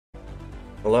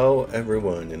Hello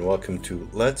everyone and welcome to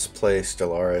Let's Play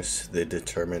Stellaris the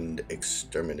Determined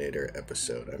Exterminator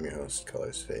episode. I'm your host,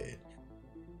 Colors Fade.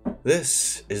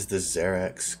 This is the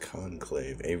Xerax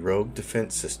Conclave, a rogue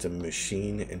defense system,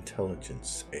 machine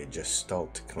intelligence, a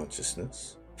gestalt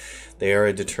consciousness. They are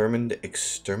a determined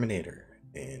exterminator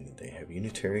and they have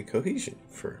unitary cohesion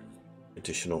for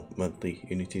additional monthly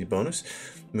unity bonus.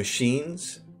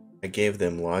 Machines, I gave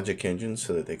them logic engines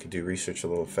so that they could do research a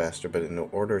little faster, but in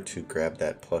order to grab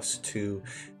that +2,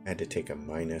 I had to take a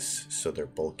minus, so they're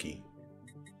bulky.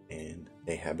 And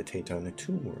they habitate on a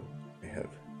tomb world. They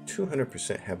have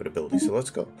 200% habitability, so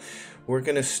let's go. We're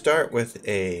going to start with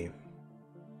I'm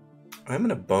going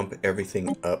to bump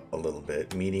everything up a little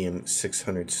bit. Medium,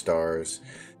 600 stars.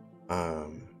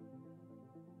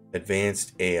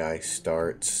 Advanced AI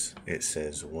starts. It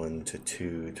says 1 to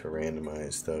 2 to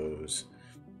randomize those.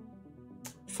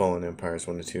 Fallen Empires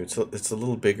 1 to 2. It's a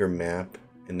little bigger map.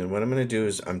 And then what I'm going to do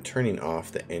is I'm turning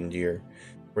off the end year.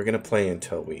 We're going to play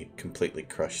until we completely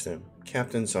crush them.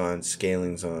 Captain's on,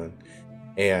 scaling's on,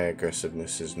 AI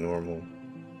aggressiveness is normal.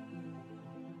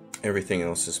 Everything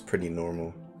else is pretty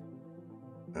normal.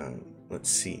 Let's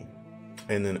see.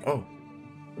 And then,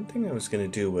 one thing I was going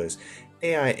to do was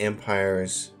AI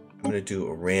empires. I'm going to do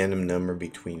a random number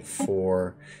between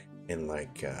 4 and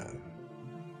like...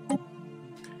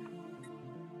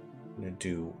 I'm going to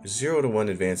do 0 to 1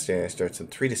 advanced AI starts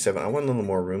and 3 to 7. I want a little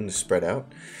more room to spread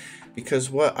out, because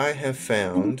what I have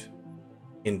found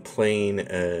in playing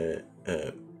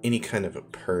any kind of a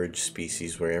purge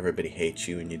species where everybody hates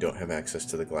you and you don't have access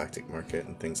to the galactic market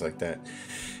and things like that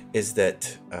is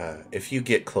that if you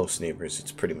get close neighbors,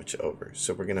 it's pretty much over.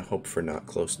 So we're going to hope for not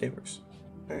close neighbors.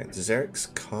 Alright, the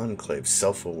Xerax Conclave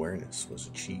self-awareness was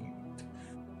achieved.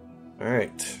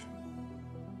 Alright,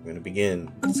 I'm going to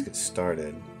begin. Let's get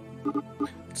started.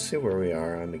 Let's see where we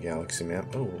are on the galaxy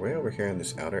map. Oh, we're way over here on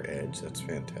this outer edge. That's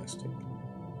fantastic.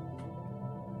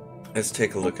 Let's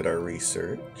take a look at our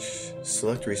research.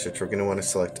 Select research. We're going to want to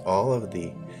select all of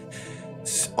the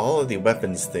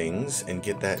weapons things and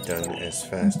get that done as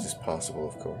fast as possible,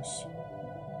 of course.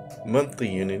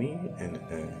 Monthly unity and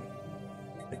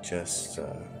adjust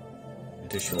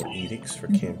additional edicts for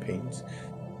campaigns.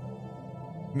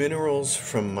 Minerals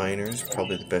from miners,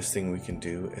 probably the best thing we can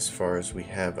do, as far as we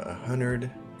have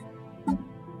 100,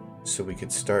 so we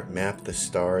could start map the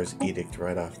stars edict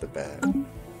right off the bat.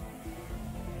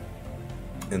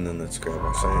 And then let's grab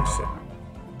our science ship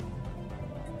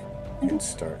and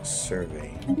start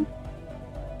surveying.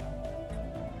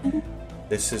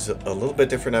 This is a little bit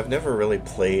different. I've never really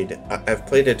played, I've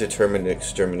played a determined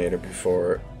exterminator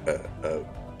before, a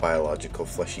biological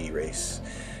fleshy race.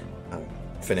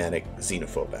 Fanatic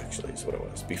xenophobe, actually, is what it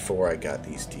was, before I got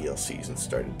these DLCs and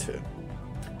started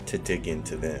to dig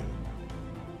into them.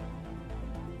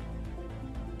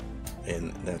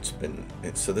 And that's been,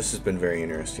 so this has been very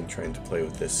interesting, trying to play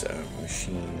with this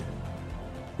machine.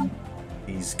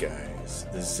 These guys,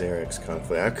 the Xerax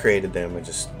Conflict. I created them, I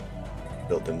just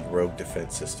built a rogue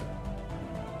defense system.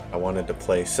 I wanted to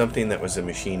play something that was a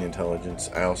machine intelligence.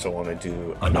 I also want to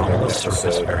do another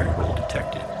episode. Variable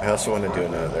detected. I also want to do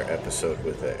another episode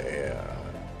with a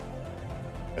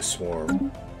swarm,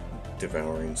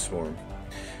 devouring swarm.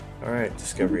 All right,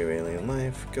 discovery of alien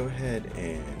life. Go ahead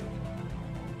and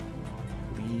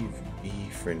leave B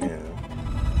for now.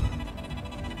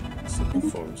 Simple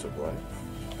forms of life.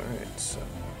 All right, so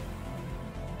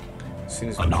as soon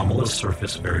as anomalous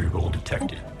surface variable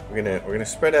detected. We're gonna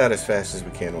spread out as fast as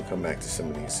we can. We'll come back to some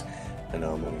of these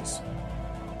anomalies.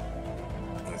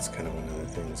 That's kind of one of the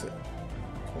things that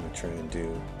I want to try and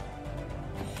do.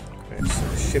 Alright, so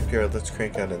the shipyard, let's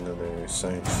crank out another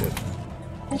science ship.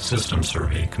 System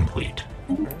survey complete.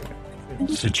 Right.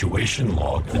 Situation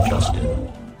log adjusted.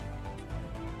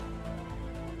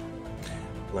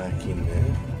 Lacking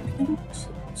there. So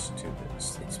let's do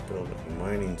this. Let's build a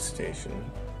mining station.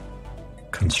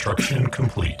 Construction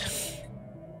complete.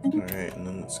 Alright, and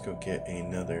then let's go get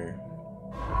another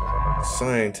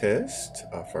scientist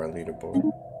off our leaderboard.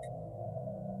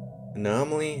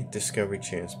 Anomaly, discovery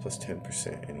chance plus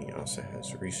 10%, and he also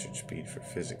has research speed for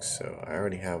physics, so I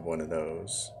already have one of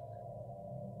those.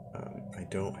 I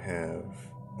don't have,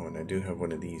 and I do have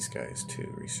one of these guys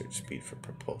too, research speed for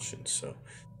propulsion, so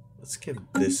let's give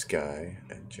this guy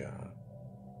a job.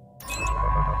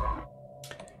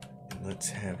 And let's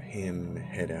have him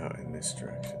head out in this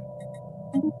direction.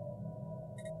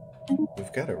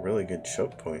 We've got a really good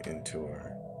choke point into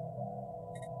our...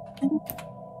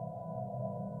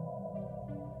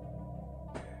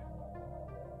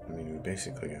 I mean, we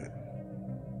basically got...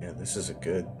 Yeah, this is a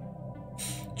good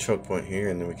choke point here,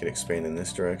 and then we could expand in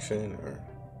this direction, or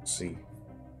see.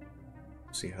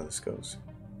 See how this goes.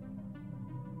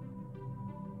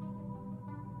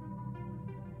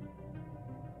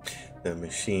 The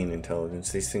machine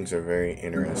intelligence. These things are very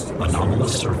interesting.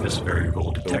 Anomalous surface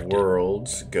variable detected. The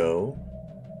worlds go,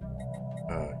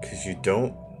 because you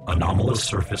don't Anomalous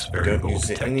surface variable use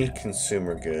detected. any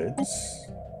consumer goods.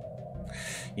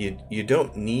 You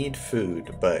don't need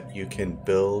food, but you can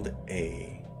build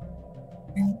a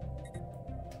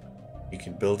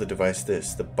device,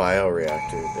 the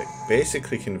bioreactor, that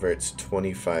basically converts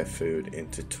 25 food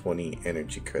into 20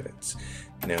 energy credits.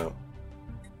 Now,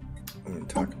 I'm going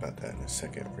to talk about that in a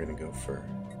second. We're going to go for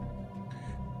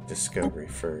discovery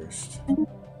first.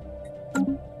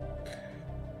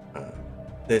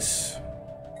 This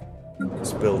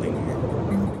building here,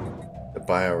 the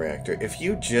bioreactor. If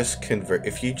you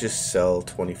just sell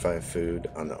 25 food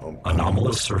on the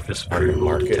anomalous surface on the variable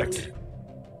market, detected.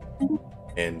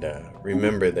 and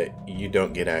remember that you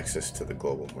don't get access to the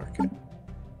global market.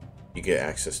 You get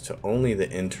access to only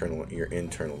your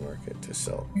internal market to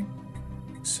sell.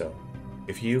 So,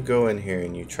 if you go in here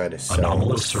and you try to sell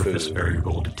Anomalous surface food,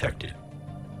 variable detected.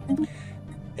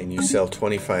 and you sell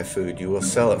 25 food, you will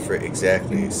sell it for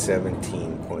exactly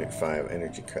 17.5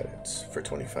 energy credits for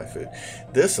 25 food.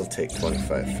 This will take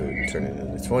 25 food and turn it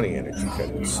into 20 energy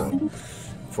credits. So,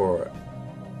 for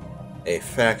a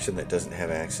faction that doesn't have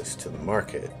access to the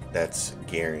market, that's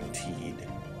guaranteed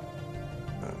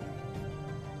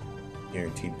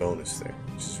bonus there,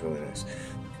 which is really nice.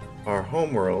 Our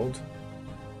homeworld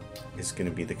is going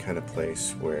to be the kind of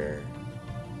place where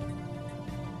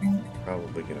we're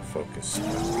probably going to focus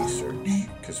on research,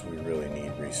 because we really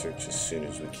need research as soon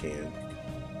as we can.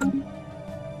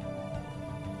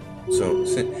 So,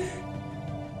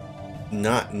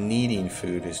 not needing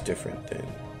food is different than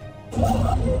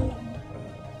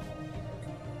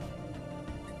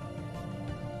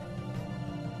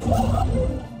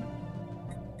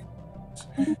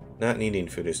not needing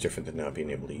food is different than not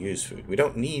being able to use food. We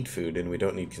don't need food and we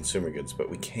don't need consumer goods, but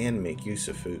we can make use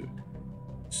of food.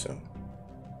 So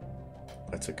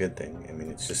that's a good thing. I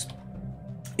mean,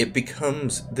 it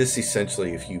becomes this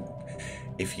essentially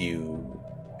if you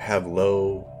have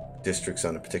low districts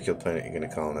on a particular planet you're going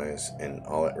to colonize, and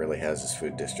all it really has is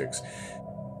food districts.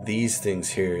 These things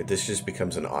here, this just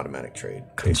becomes an automatic trade.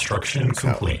 Construction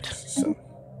complete. So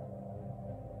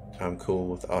I'm cool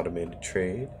with automated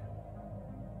trade.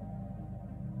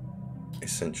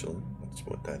 Essentially, that's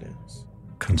what that is.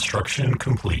 Construction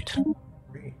complete.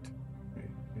 Great.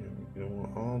 You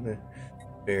want all the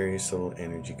various little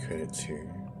energy credits here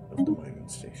of the mining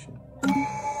station.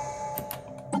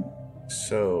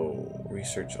 So,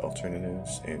 research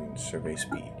alternatives and survey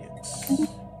speed. Yes.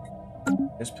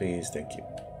 Yes, please. Thank you.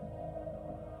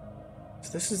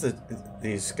 So this is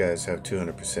these guys have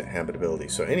 200% habitability,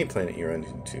 so any planet you run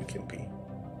into can be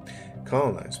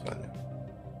colonized by them.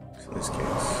 So in this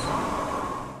case,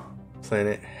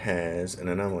 planet has an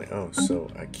anomaly. Oh, so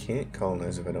I can't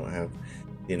colonize if I don't have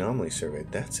the anomaly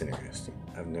surveyed. That's interesting.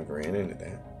 I've never ran into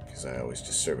that, because I always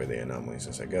just survey the anomalies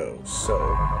as I go. So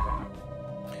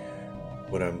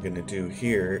what I'm going to do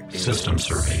here is... System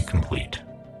survey complete.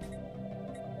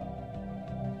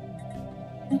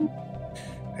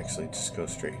 Actually, just go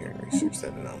straight here and research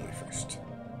that anomaly first.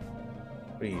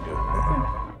 What are you doing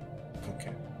now?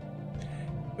 Okay.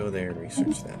 Go there and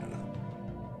research that anomaly.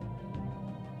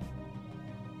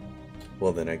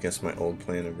 Well, then I guess my old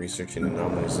plan of researching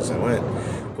anomalies as I went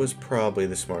was probably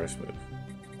the smartest move.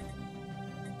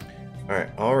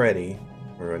 Alright, already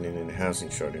we're running into housing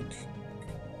shortage.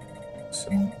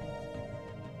 So,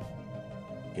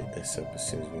 get this up as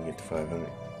soon as we can get to 500.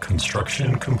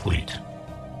 Construction complete.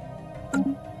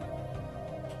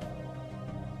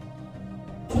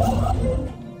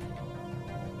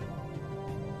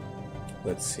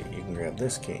 Let's see, you can grab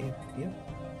this key. Yep.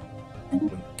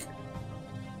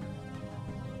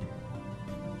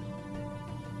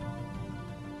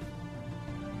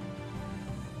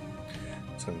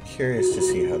 So I'm curious to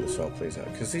see how this all plays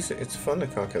out, because it's fun to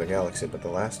conquer the galaxy, but the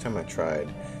last time I tried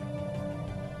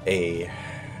a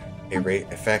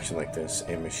faction like this,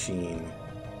 a machine,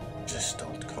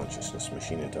 gestalt consciousness,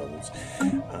 machine intelligence,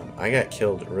 I got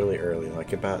killed really early,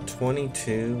 like about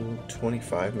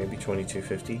 2225, maybe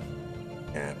 2250.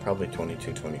 Yeah, probably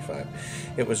 2225.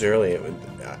 It was early.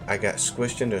 I got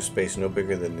squished into a space no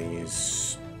bigger than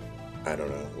these. I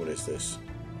don't know, what is this?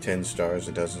 10 stars,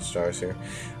 a dozen stars here.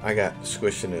 I got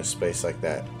squished into a space like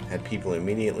that. Had people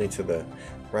immediately to the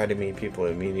right of me, people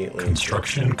immediately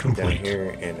Construction complete. down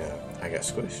here, and I got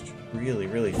squished really,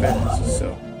 really fast.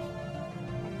 So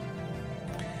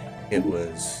it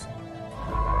was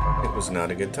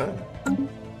not a good time.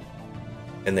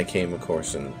 And they came, of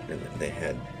course, and they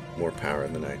had more power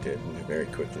than I did, and I very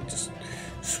quickly just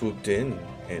swooped in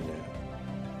and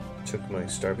took my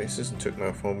star bases and took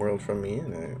my homeworld from me,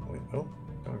 and I went, oh,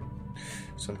 darn.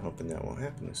 So I'm hoping that won't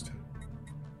happen this time.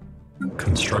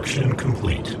 Construction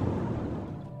complete.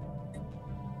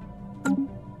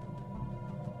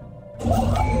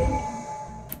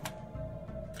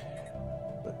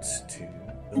 Let's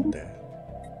build that.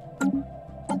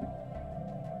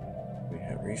 We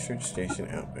have research station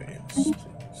outposts,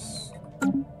 please.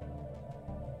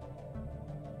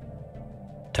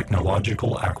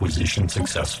 Technological acquisition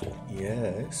successful.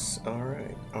 Yes,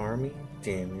 alright. Army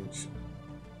damage.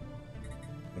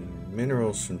 And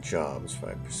minerals from jobs,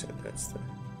 5%. That's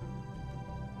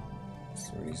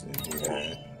the reason to do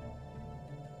that.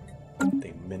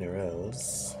 The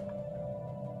minerals.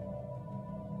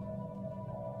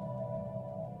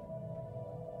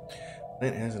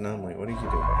 Planet has an anomaly. What are you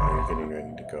doing? Oh, you're getting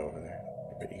ready to go over there.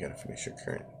 But you gotta finish your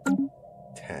current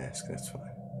task. That's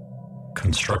fine.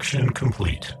 Construction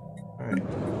complete. Alright.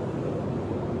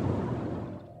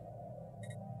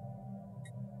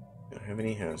 Don't have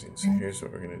any housing, so here's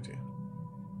what we're gonna do.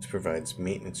 This provides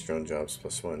maintenance drone jobs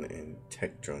 +1 and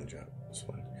tech drone job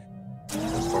 +1.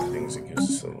 More things that gives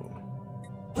us a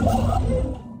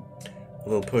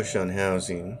little push on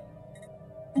housing.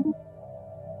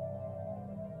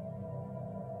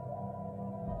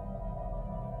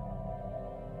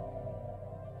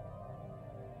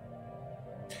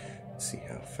 See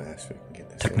how fast we can get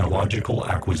this. Technological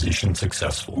acquisition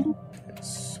successful.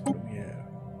 Yes. What do we have?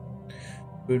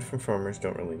 Food from farmers,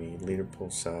 don't really need. Leader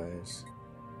pool size,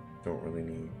 don't really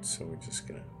need. So we're just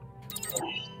gonna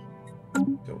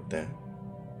go with that.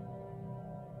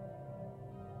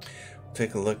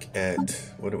 Take a look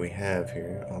at what do we have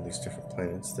here. All these different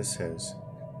planets. This has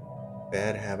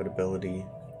bad habitability.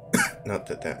 Not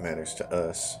that that matters to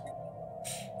us.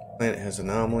 Planet has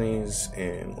anomalies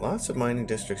and lots of mining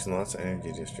districts and lots of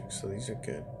energy districts, so these are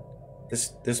good.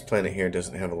 This planet here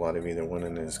doesn't have a lot of either one,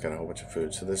 and it's got a whole bunch of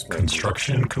food, so this might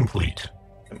Construction complete.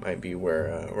 It might be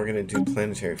where we're going to do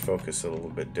planetary focus a little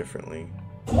bit differently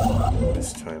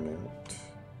this time out.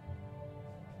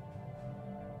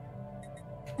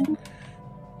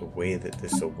 The way that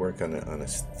this will work on a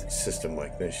system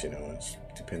like this, you know, is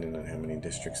depending on how many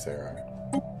districts there are.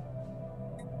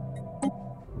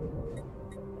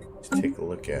 Take a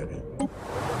look at it.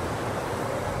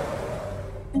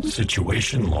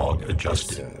 Situation log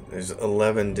adjusted. There's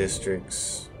 11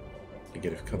 districts. You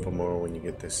get a couple more when you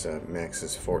get this max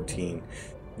is 14.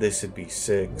 This would be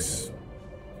 6.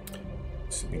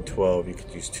 This would be 12. You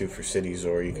could use 2 for cities,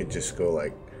 or you could just go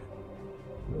like,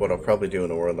 what I'll probably do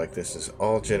in a world like this is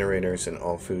all generators and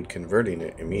all food, converting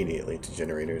it immediately to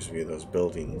generators via those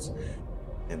buildings,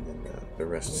 and then the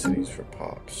rest of cities for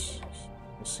pops. So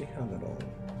we'll see how that all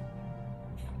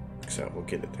works out. We'll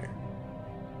get it there.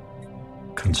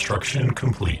 Construction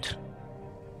complete.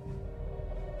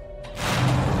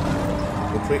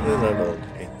 Completely leveled.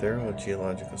 A thorough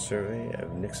geological survey of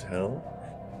Nixhell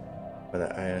by the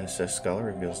ISS Scholar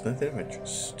reveals nothing of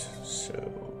interest. So,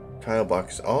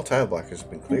 all tile blockers have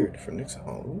been cleared from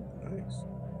Nixhell. Ooh, nice.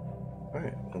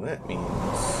 Alright, well that means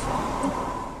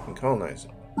we can colonize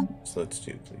it. So let's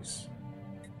do, please.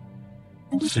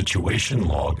 Situation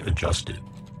log adjusted.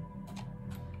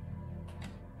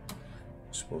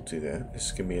 So we'll do that. This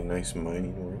is going to be a nice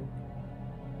mining world.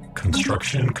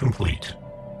 Construction complete.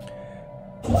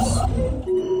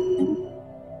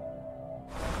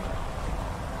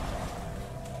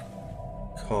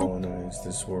 Colonize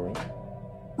this world.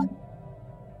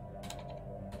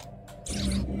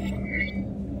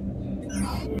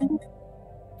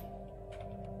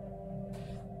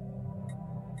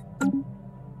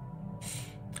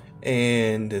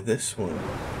 And this one.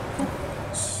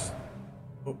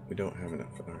 Oh, we don't have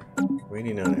enough. Alright.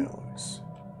 Waiting on allies.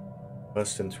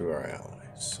 Busting through our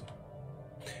allies.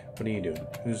 What are you doing?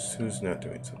 Who's not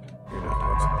doing something? You're not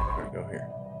doing something. Alright, go here.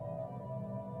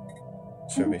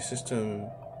 Survey system.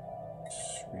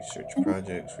 Research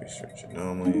projects. Research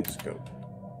anomalies. Go.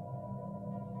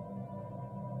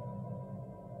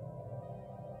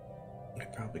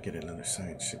 I'll probably get another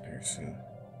science ship here soon.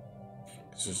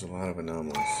 Because there's a lot of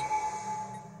anomalies.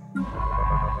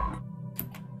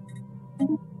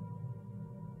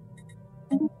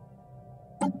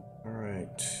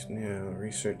 Alright, now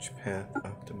research path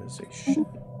optimization.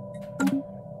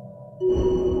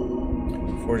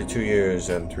 42 years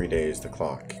and 3 days, the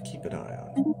clock. Keep an eye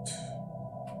on it.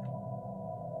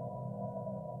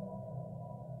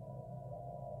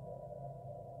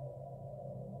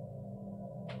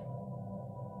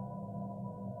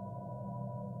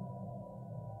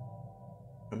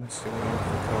 How much do we have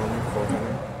for colony?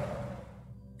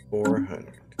 400.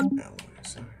 400.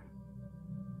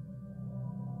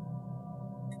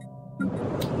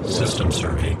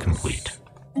 complete.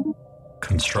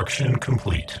 Construction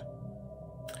complete.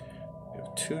 We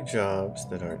have 2 jobs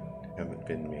that haven't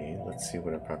been made. Let's see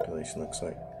what our population looks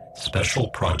like. Special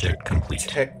project complete.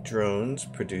 Tech drones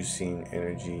producing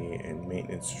energy and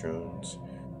maintenance drones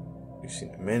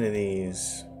producing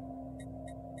amenities.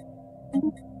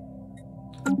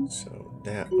 So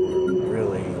that one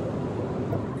really,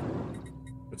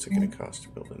 what's it going to cost to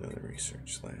build another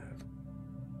research lab?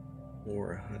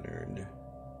 400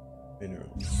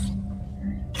 minerals.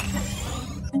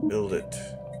 Build it,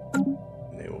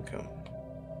 and they will come.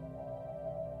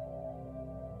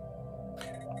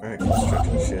 Alright,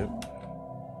 construction ship.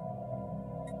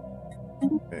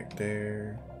 Back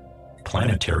there.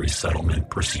 Planetary settlement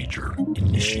procedure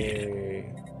initiated.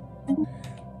 Yay.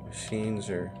 Machines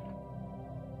are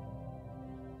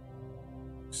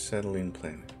settling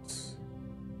planets.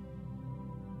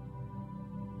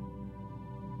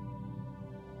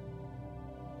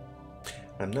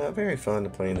 I'm not very fond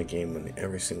of playing the game when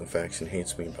every single faction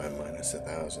hates me by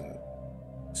 -1,000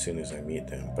 as soon as I meet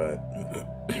them, but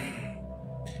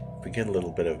if we get a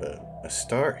little bit of a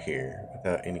start here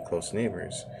without any close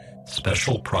neighbors,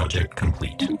 Special project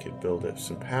complete. we could build up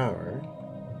some power,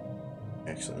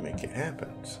 actually make it happen,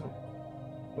 so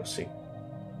we'll see.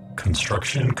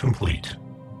 Construction complete.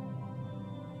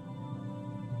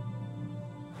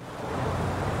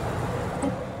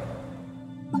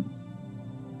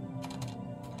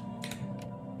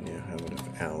 Now have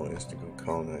enough alloys to go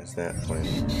colonize that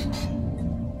planet.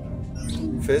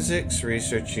 Physics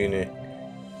Research Unit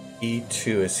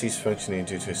E2 has ceased functioning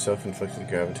due to a self-inflicted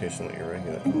gravitational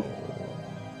irregular. Oh.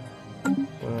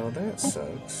 Well, that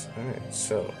sucks. Alright,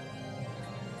 so.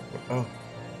 Oh.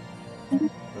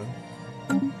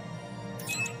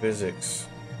 Physics.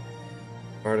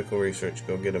 Particle research.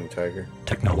 Go get him, Tiger.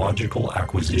 Technological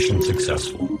acquisition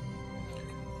successful.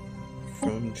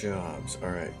 From jobs.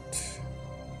 Alright.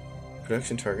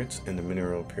 Production targets and the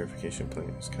mineral purification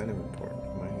plant is kind of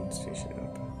important. Mining station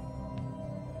open.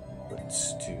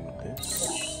 Let's do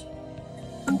this.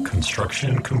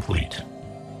 Construction complete.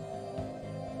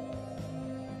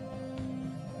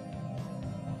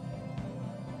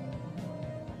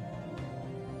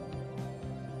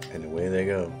 And away they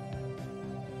go.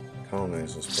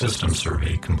 Colonize this place. System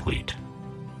survey complete.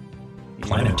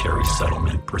 Planetary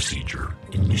settlement procedure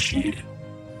initiated.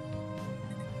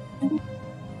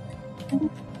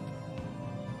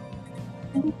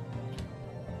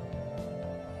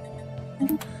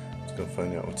 Let's go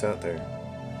find out what's out there.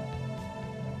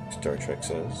 Star Trek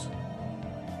says.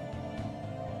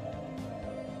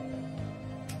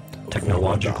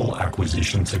 Technological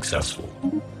acquisition successful.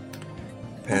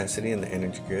 Capacity in the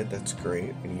energy grid, that's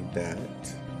great. We need that.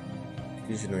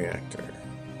 Fusion reactor.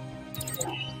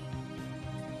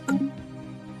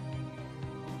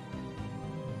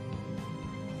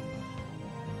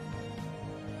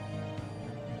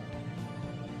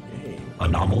 Yay.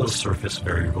 Anomalous surface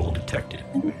variable detected.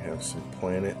 We have some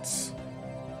planets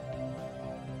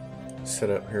set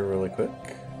up here really quick.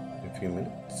 In a few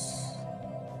minutes.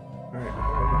 Alright, what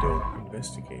are we doing?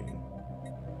 Investigating.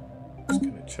 Just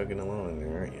kind of chugging along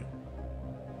there, aren't you?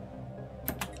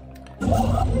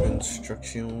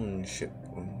 Construction ship.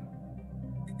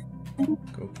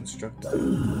 Go construct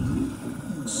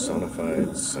them.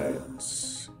 Sonified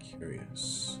science.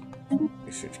 Curious.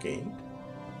 Research gained.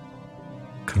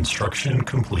 Construction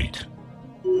complete.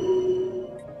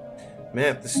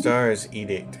 Map the Stars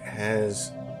Edict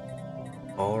has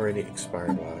already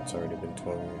expired. Wow, it's already been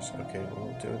 12 years. Okay,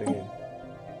 we'll do it again.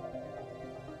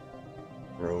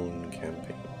 Drone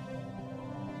campaign.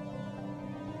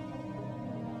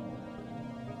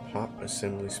 Pop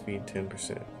assembly speed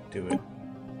 10%. Do it.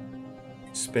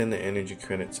 Spend the energy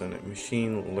credits on it.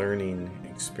 Machine learning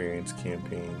experience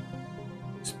campaign.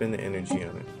 Spend the energy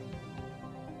on it.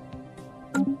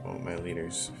 Oh, my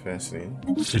leaders. Fascinating.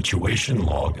 Situation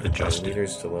log My adjusted.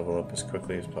 leaders to level up as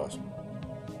quickly as possible.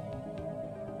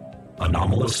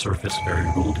 Anomalous surface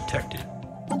variable detected.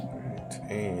 Alright,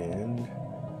 and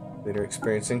leader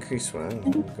experience increase. Wow,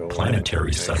 go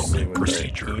Planetary nicely settlement with our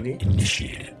procedure edict.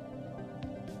 initiated.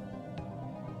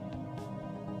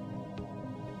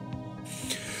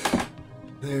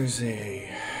 There's a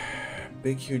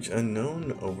big, huge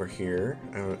unknown over here.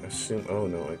 I would assume. Oh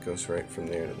no, it goes right from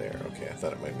there to there. Okay, I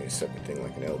thought it might be a separate thing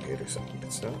like an L-gate or something, but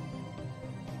it's not.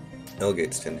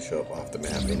 L-gates tend to show up off the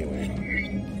map anyway.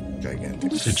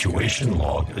 Gigantic. Situation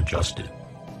log adjusted.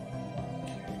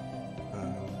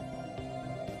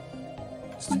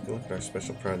 Let's take a look at our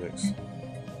special projects.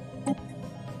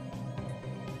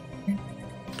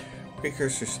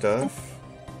 Precursor stuff.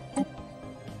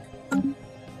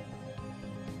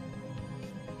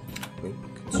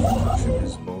 Construction is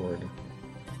is bored.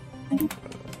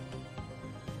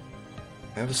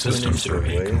 Have a System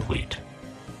survey complete.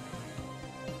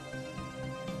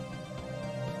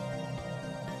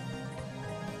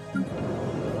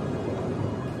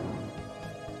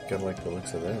 Gotta like the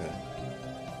looks of that.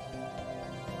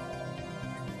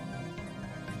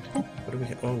 What do we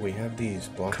have? Oh, we have these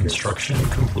blockers. Construction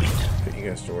complete. Put you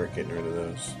guys to work getting rid of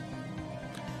those.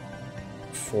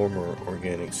 Former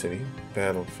organic city.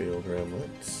 Battlefield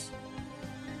ramlets.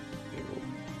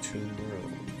 Tomb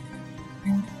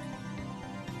Road.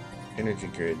 Energy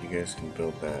grid, you guys can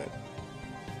build that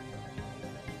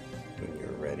when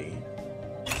you're ready.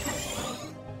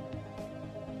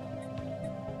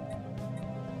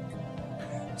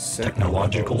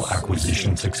 Technological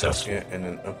acquisition successful. Yeah, and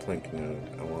an uplink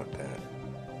node. I want that.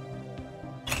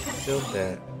 Build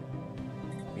that.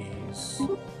 These.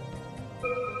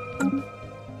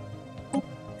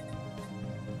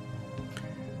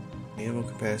 Ammo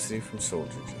capacity from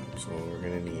soldier jobs. Well, we're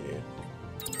gonna need it.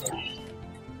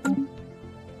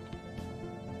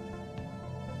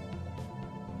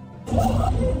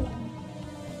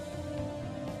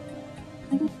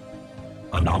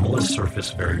 Anomalous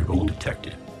surface variable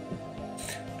detected.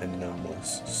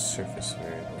 Anomalous surface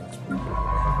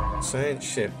variable. Science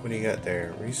ship, what do you got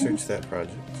there? Research that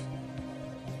project.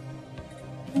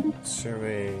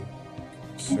 Survey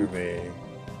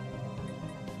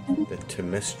the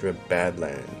Temestra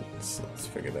Badlands. Let's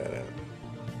figure that out.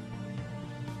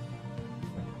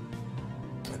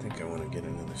 I think I want to get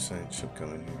another science ship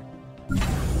going here.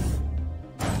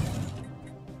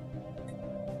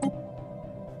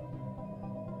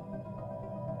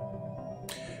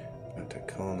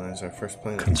 Colonize our first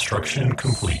planet. Construction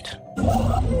complete.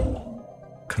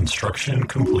 Construction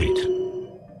complete.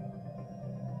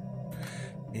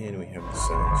 And we have the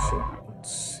science ship.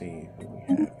 Let's see who we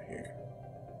have here.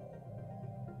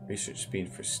 Research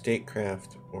speed for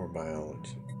statecraft or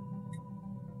biology.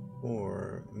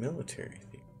 Or military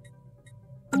theory.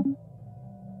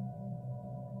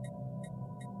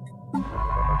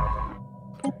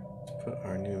 Let's put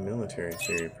our new military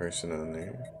theory person on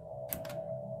there.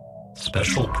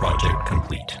 Special project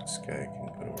complete. This guy can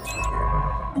go over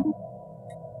here.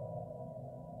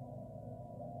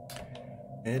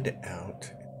 Head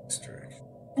out in this direction.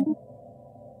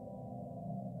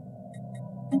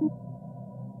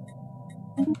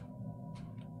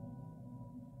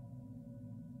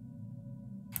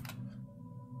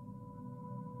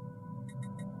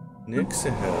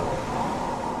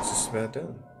 Nixahel. It's just about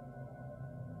done.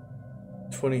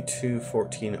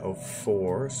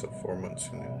 22/14/04, so 4 months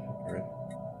from now. Right.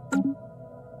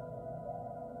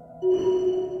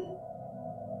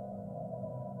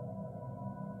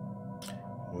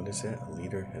 What is that? A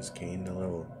leader has gained a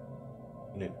level.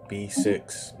 Unit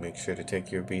B6. Make sure to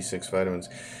take your B6 vitamins.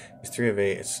 It's 3 of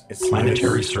 8. It's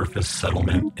Planetary nice. surface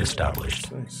settlement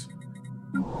established. Nice.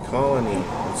 Colony.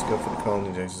 Let's go for the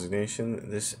colony designation.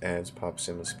 This adds pop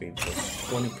sim speed plus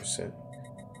 20%.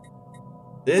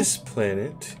 This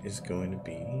planet is going to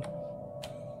be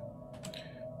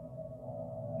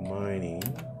mining.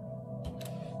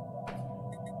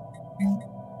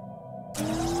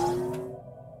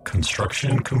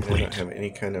 Construction I don't complete. have any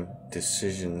kind of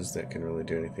decisions that can really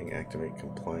do anything. Activate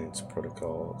compliance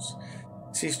protocols.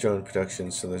 Cease drone production,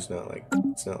 so there's not like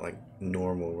it's not like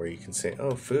normal where you can say,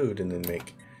 oh, food, and then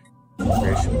make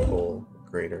immigration pull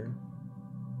greater.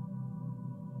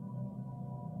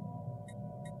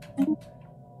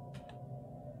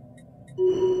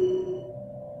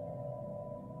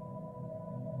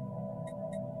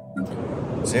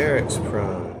 Xerix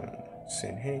Prime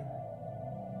saying, hey,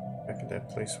 back at that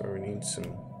place where we need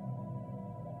some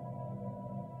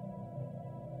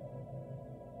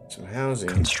housing.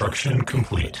 Construction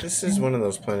complete. This is one of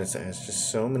those planets that has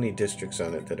just so many districts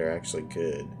on it that are actually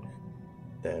good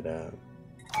that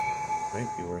might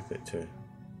be worth it to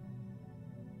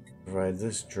provide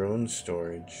this drone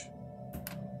storage.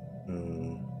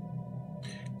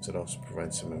 It also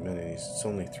provides some amenities. It's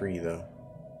only 3 though.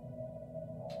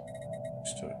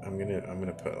 So I'm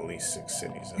gonna put at least 6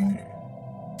 cities on here.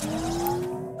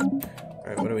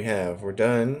 Alright, what do we have? We're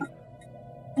done.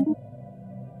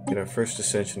 Get our first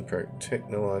ascension perk.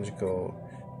 Technological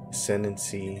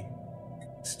ascendancy.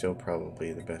 Still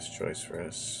probably the best choice for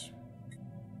us.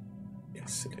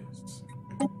 Yes, it is.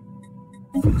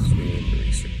 Next, we need the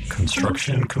research.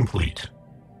 Construction complete.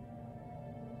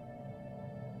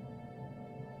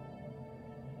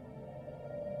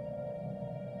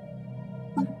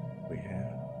 We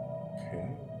have. Okay.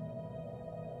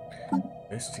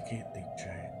 Investigate the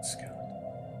giant skeleton.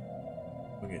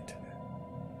 We'll get to that.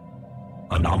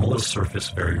 Anomalous surface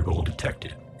variable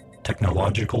detected.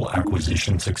 Technological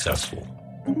acquisition successful.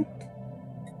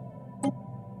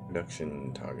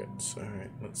 Production targets.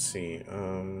 Alright, let's see.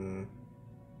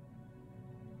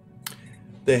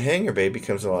 The hangar bay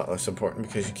becomes a lot less important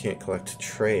because you can't collect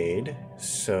trade.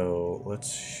 So let's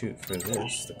shoot for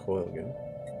this, the coil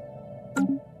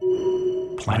gun.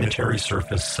 Planetary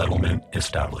surface settlement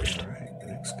established. Alright, the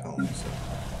next column.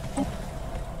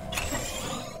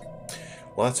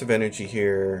 Lots of energy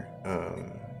here.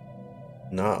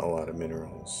 Not a lot of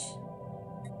minerals.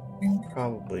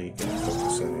 Probably gonna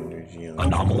focus on energy on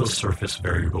Anomalous surface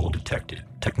variable detected.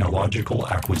 Technological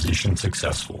acquisition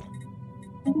successful.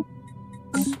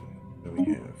 what do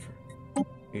we have?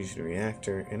 Fusion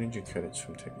reactor, energy credits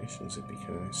from technicians would be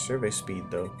kind of nice. Survey speed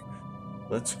though.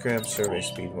 Let's grab survey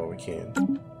speed while we can.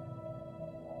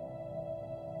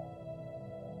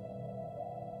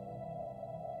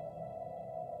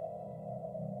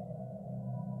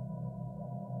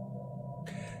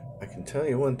 I can tell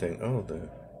you one thing. Oh, the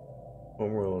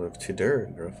homeworld of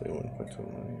Tidurn, roughly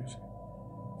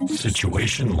 1.21 years.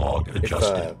 Situation log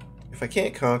adjusted. If I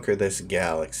can't conquer this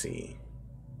galaxy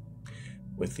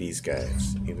with these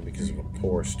guys, either because of a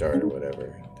poor start or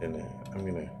whatever, then I'm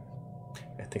gonna.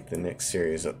 I think the next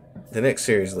series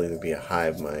will either be a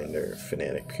hive mind or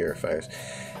fanatic purifiers.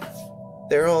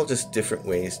 They're all just different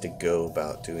ways to go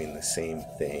about doing the same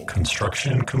thing.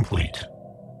 Construction complete.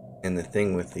 And the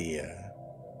thing with the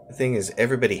thing is,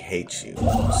 everybody hates you,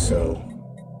 so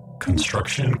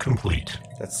construction complete.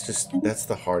 That's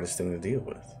the hardest thing to deal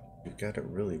with. You've got to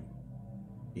really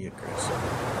be aggressive.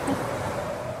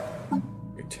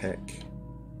 Your tech,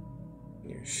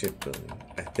 your shipbuilding.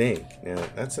 I think now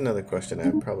that's another question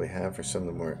I probably have for some of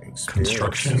the more experienced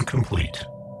construction complete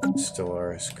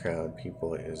Stellaris crowd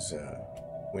people is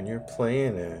when you're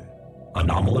playing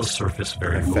anomalous surface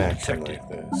variable faction detected.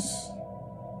 like this.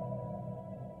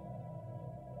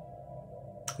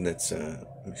 That's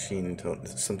machine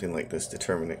intelligence, something like this,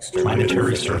 determine exterminators,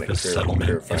 Planetary surface settlement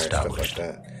purifier, established. stuff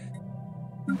like that.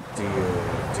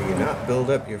 Do you not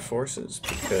build up your forces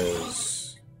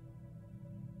because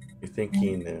you're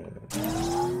thinking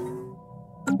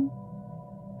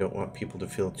don't want people to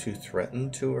feel too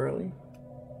threatened too early?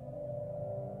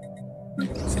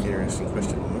 It's an interesting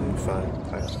question. 1-5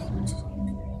 pilots.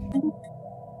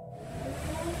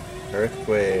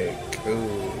 Earthquake.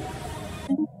 Ooh.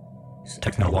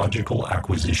 Technological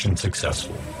acquisition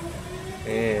successful.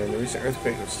 And the recent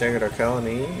earthquake which staggered our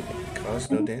colony caused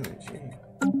no damage. Yay.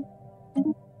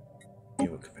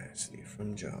 Fuel capacity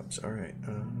from jobs. Alright,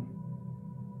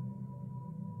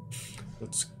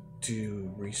 let's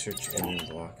do research engine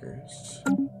blockers.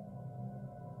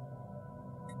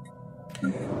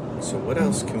 So what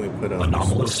else can we put on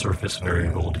Anomalous surface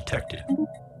variable detected.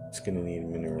 It's gonna need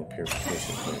mineral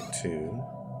purification plant 2.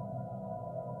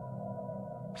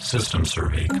 System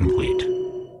survey complete.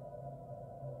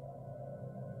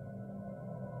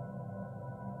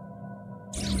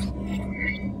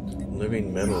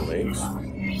 Living metal lakes.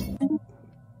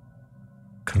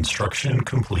 Construction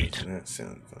complete. That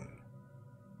sounds fun.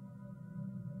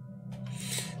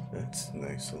 That's a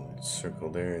nice little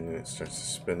circle there, and then it starts to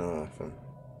spin off. I'm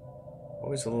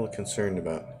always a little concerned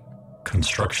about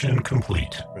Construction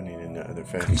complete. running into other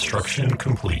factions. Construction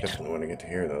complete. Definitely want to get to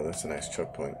here, though. That's a nice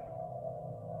choke point.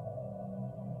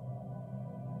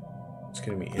 It's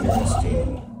going to be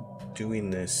interesting doing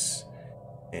this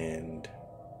and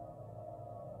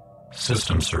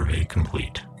System survey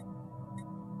complete.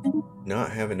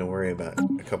 not having to worry about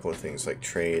a couple of things like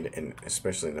trade, and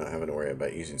especially not having to worry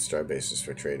about using star bases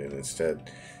for trade, and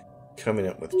instead coming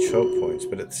up with choke points.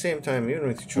 But at the same time, even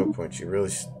with your choke points, you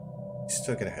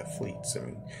still gotta have fleets. I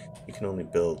mean, you can only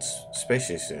build space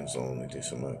stations will only do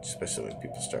so much, especially when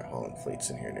people start hauling fleets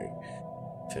in here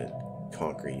to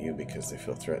conquer you because they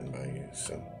feel threatened by you.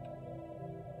 So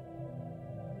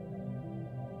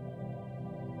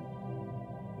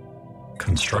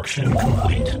Construction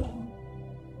complete.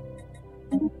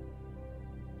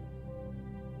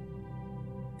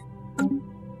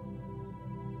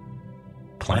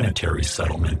 Planetary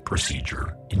settlement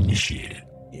procedure initiated.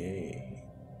 yay.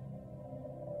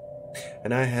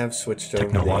 And I have switched over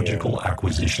Technological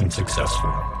acquisition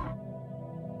successful.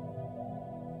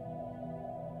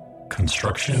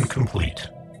 Construction complete.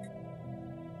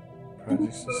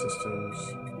 projects and systems,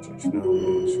 research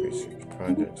anomalies, research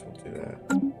projects. We'll do that.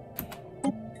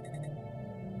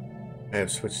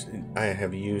 I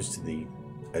have used the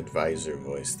advisor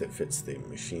voice that fits the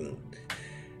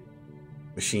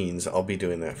machines. I'll be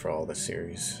doing that for all the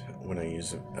series. When I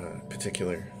use a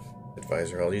particular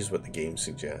advisor, I'll use what the game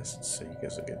suggests, so you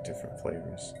guys will get different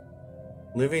flavors.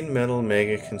 Living metal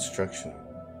mega construction.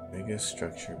 Mega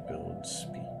structure build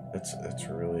speed. That's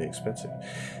really expensive.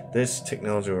 This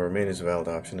technology will remain as a valid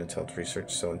option until it's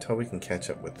researched. So until we can catch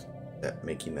up with that,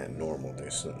 making that normal,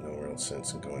 there's no real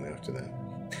sense in going after that.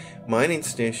 Mining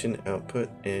station output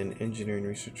and engineering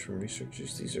research from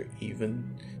researchers. These are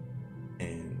even,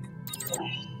 and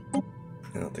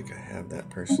I don't think I have that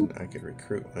person. I could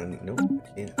recruit one. Nope,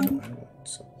 I can't. No, I don't.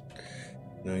 So,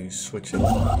 no, you switch it.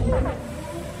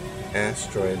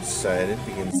 Asteroid sighted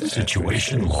begins the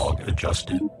Situation log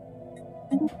adjusted.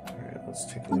 Alright, let's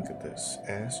take a look at this.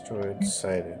 Asteroid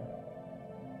sighted.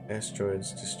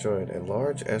 Asteroids destroyed. A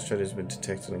large asteroid has been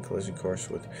detected on collision course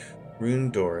with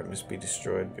Rune Door. It must be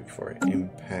destroyed before it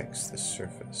impacts the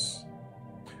surface.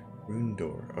 Rune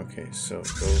Door. Okay, so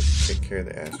go take care of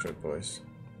the asteroid, boys.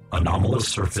 Anomalous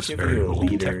surface variable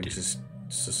detected. Just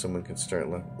so someone can start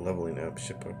leveling up.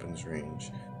 Ship opens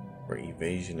range for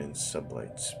evasion and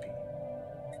sublight speed.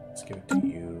 Let's give it to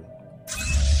you.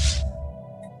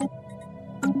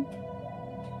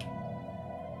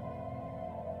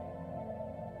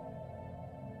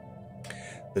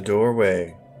 The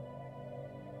doorway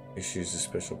issues a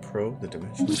special probe. The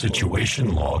dimensional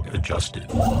situation log adjusted.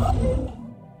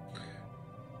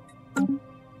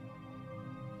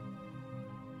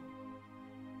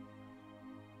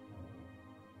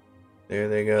 There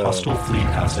they go. Hostile fleet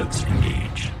assets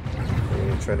engaged. We're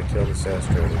going to try to kill this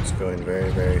asteroid. It's going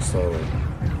very, very slowly.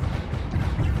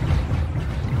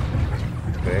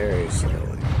 Very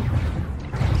slowly.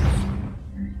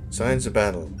 Signs of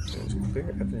battle. There's clear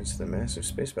evidence that a massive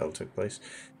space battle took place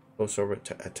close orbit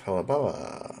to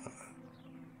Atalababa.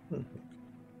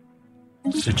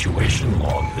 Situation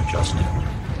log adjusted.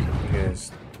 You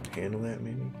guys handle that,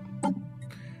 maybe?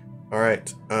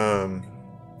 Alright, I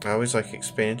always like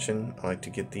expansion. I like to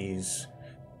get these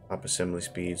up assembly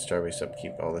speed, starbase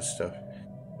upkeep, all this stuff.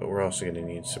 But we're also going to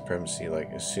need supremacy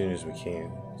like as soon as we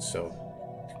can. So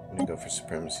I'm going to go for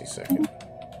supremacy second.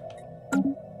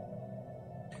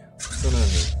 What's going on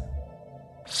here?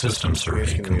 System survey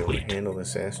complete. Be able to handle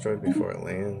this asteroid before it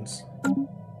lands.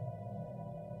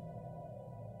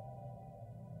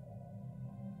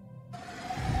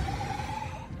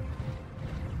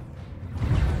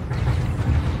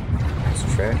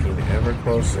 It's tracking ever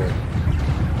closer.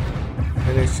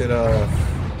 Finish it off.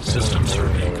 System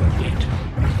survey complete.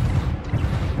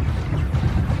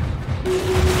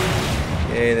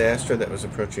 Yay, the asteroid that was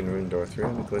approaching Rune Door 3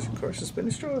 on the collision course has been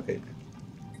destroyed.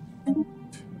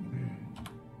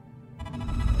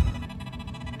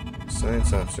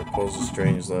 Science officer pulls a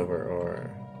strange lever,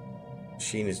 or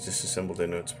machine is disassembled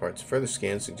into its parts. Further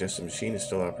scans suggest the machine is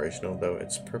still operational, though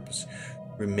its purpose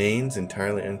remains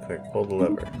entirely unclear. Pull the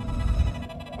lever.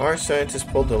 Our scientists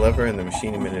pulled the lever, and the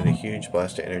machine emitted a huge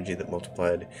blast of energy that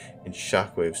multiplied in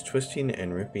shockwaves, twisting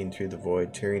and ripping through the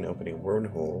void, tearing open a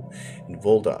wormhole in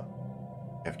Volda.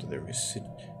 After the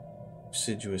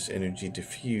residuous energy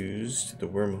diffused, the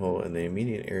wormhole and the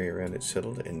immediate area around it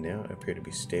settled and now appear to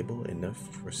be stable enough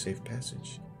for safe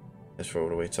passage. As for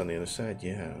what awaits on the other side,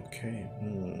 yeah, okay.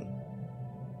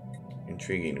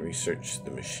 Intriguing. Research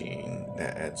the machine.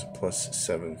 That adds a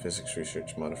 +7 physics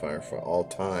research modifier for all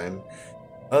time.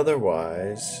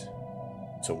 Otherwise,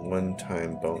 it's a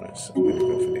one-time bonus. I'm going to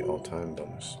go for the all-time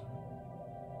bonus.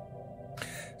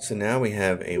 So now we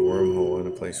have a wormhole in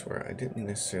a place where I didn't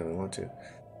necessarily want to.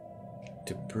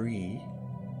 Debris.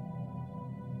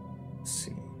 Let's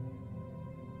see.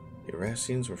 The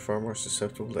Irasians were far more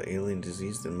susceptible to alien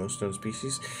disease than most known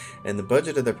species, and the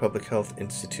budget of their public health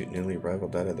institute nearly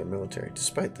rivaled that of their military.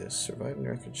 Despite this, surviving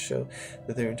records show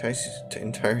that their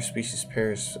entire species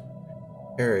perished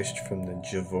from the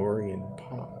Javorian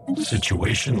pod.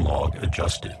 Situation log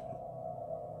adjusted.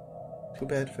 Too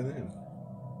bad for them.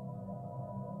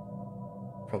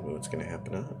 Probably what's going to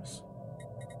happen to us.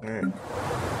 Alright.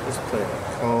 Let's play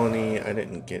a colony. I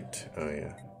didn't get... Oh,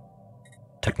 yeah.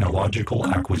 Technological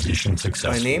acquisition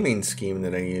successful. My naming scheme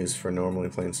that I use for normally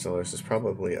playing Stellaris is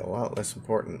probably a lot less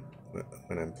important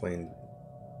when I'm playing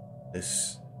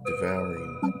this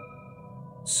devouring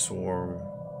swarm.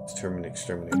 Determined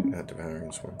exterminator. Not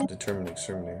devouring swarm. Determined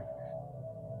exterminator.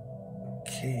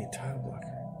 Okay, tile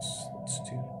blockers. Let's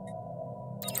do...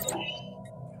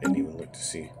 I didn't even look to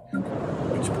see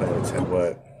which planets had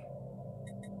what.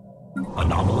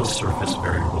 Anomalous surface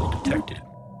variable detected.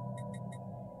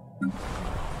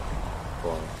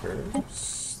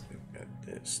 Blockers. They've got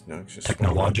this noxious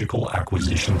technological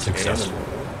acquisition successful.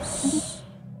 Animals.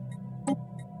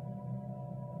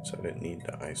 So I didn't need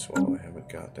the ice wall. I haven't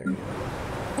got there yet.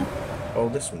 Oh,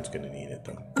 this one's gonna need it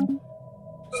though.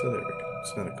 So there we go.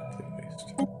 It's not a complete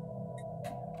waste.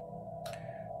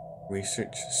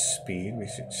 Research speed,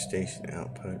 research station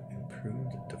output,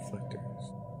 improved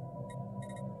deflectors.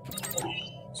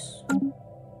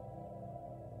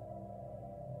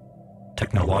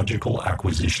 Technological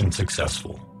acquisition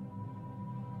successful.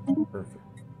 Perfect.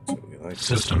 So we like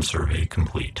System survey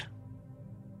complete.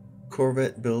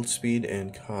 Corvette build speed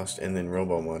and cost, and then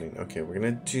robo modding. Okay, we're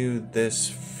gonna do this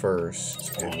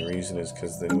first, and the reason is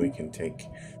because then we can take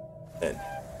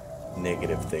that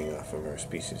negative thing off of our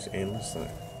species.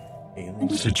 Alien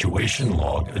Situation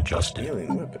log adjusted.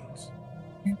 alien weapons.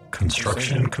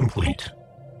 Construction complete.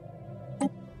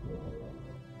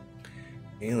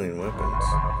 Alien weapons.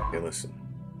 Okay, listen.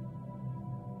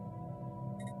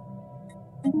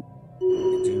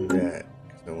 Do that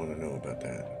because I want to know about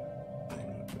that.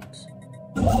 Alien weapons.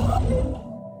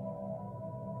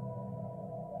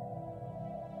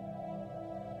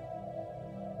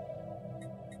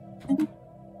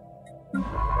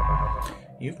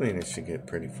 You've managed to get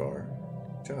pretty far.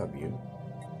 Good job, you.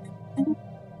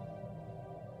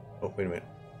 Oh, wait a minute.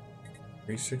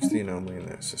 Research the anomaly in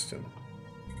that system.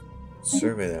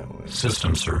 Survey that one.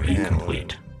 System survey That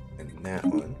complete. one, and that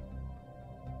one.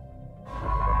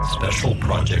 Special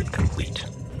project complete.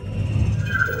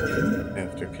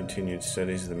 After continued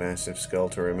studies of the massive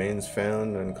skeletal remains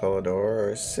found on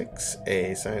Collador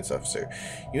 6A science officer,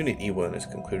 Unit E1 has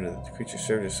concluded that the creature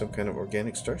served as some kind of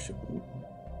organic starship. Ooh,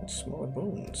 with smaller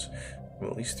bones. From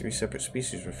at least 3 separate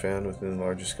species were found within the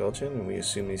larger skeleton, and we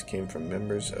assume these came from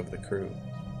members of the crew.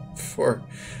 For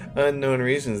unknown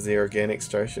reasons, the organic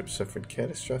starship suffered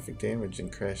catastrophic damage and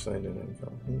crash landed on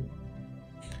Collador.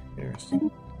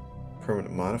 Interesting.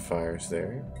 Permanent modifiers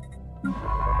there.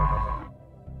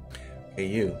 Okay,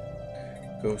 you.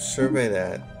 Go survey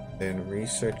that, then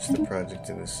research the project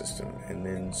in the system, and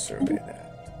then survey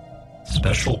that.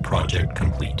 Special project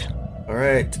complete.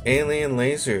 Alright, alien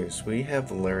lasers. We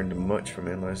have learned much from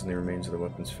analyzing the remains of the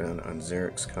weapons found on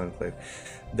Xerx's Conclave.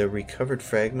 The recovered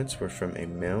fragments were from a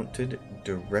mounted,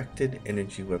 directed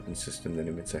energy weapon system that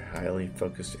emits a highly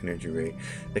focused energy ray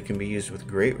that can be used with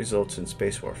great results in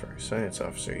space warfare. Science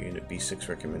Officer Unit B6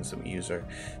 recommends that we use our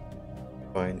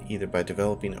find either by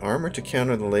developing armor to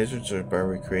counter the lasers or by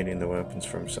recreating the weapons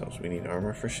for themselves. We need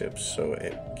armor for ships, so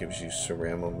it gives you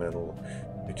ceramo metal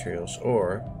materials,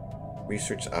 or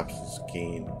research options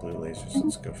gain blue lasers.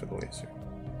 Let's go for the laser.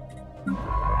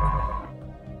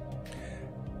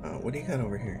 What do you got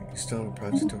over here? You still have a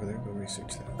project over there? Go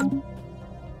research that.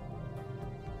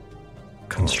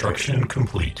 Construction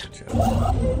complete. Good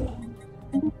job.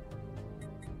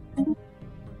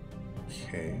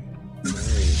 Okay.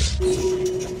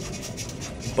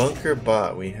 Bunker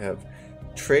bot. We have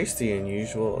traced the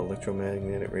unusual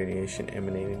electromagnetic radiation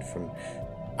emanating from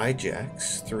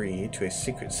Ijax 3 to a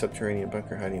secret subterranean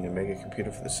bunker hiding a mega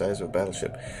computer for the size of a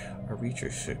battleship. Our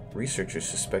researchers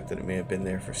suspect that it may have been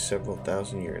there for several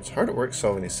thousand years. Hard at work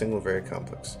solving a single very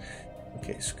complex.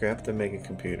 Okay, scrap the mega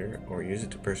computer or use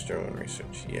it to pursue our own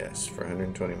research. Yes, for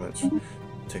 120 months. We'll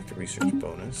take the research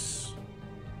bonus.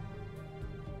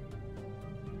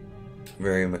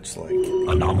 Very much like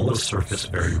Anomalous surface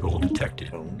variable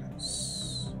detected.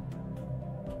 bonus.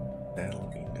 That'll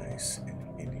be nice and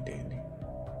handy dandy.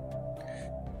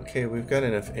 Okay, we've got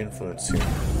enough influence here.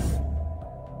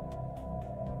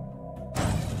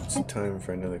 It's time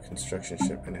for another construction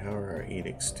ship. And how are our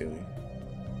edicts doing?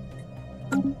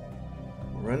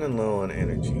 We're running low on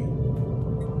energy.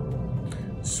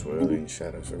 Swirling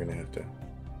shadows. We're gonna have to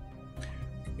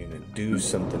do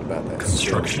something about that.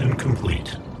 Construction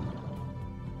complete.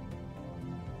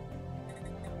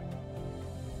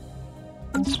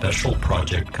 Special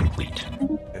project complete.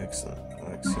 Excellent.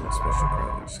 I like seeing special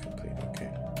projects complete.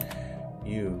 Okay.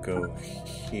 You go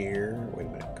here. Wait a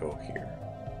minute. Go here.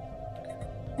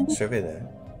 Survey that.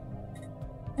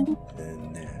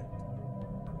 Then that.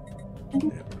 Yeah,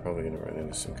 we're probably going to run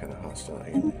into some kind of hostile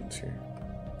aliens here.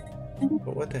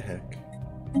 But what the heck?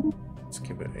 Let's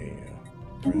give it a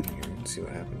run here and see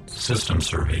what happens. System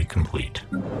survey complete.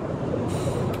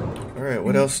 Alright,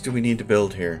 what else do we need to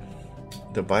build here?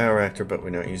 The bioreactor, but we're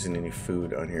not using any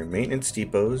food on here. Maintenance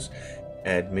depots,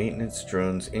 add maintenance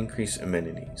drones, increase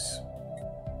amenities.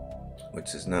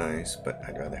 Which is nice, but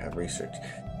I'd rather have research.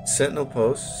 Sentinel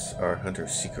posts are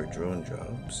hunter-seeker drone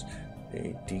jobs.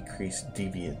 They decrease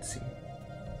deviancy.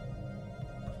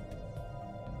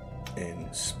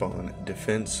 And spawn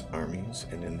defense armies.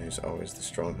 And then there's always the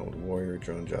stronghold warrior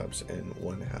drone jobs and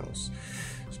one house.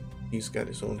 So he's got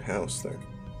his own house there.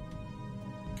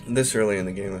 This early in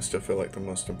the game, I still feel like the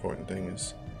most important thing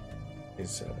is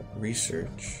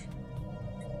research.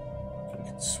 We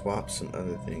can swap some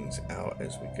other things out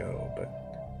as we go, but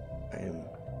I am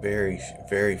very,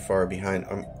 very far behind.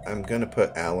 I'm gonna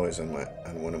put alloys on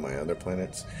one of my other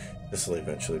planets. This will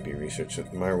eventually be research.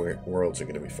 My worlds are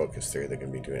gonna be focused there. They're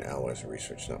gonna be doing alloys or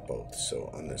research, not both. So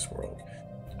on this world,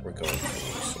 we're going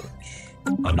for research.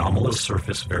 Anomalous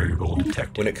surface variable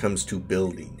detected. When it comes to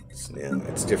buildings, now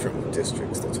it's different with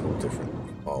districts. That's a whole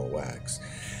different ball of wax.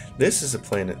 This is a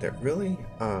planet that really,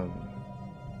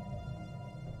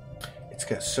 it's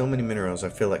got so many minerals. I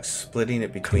feel like splitting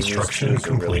it between these two is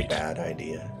a really bad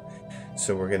idea.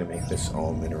 So we're going to make this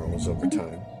all minerals over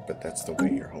time. But that's the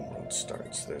way your homeworld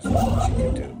starts. There's not much you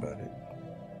can do about it.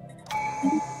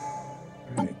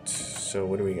 Alright, so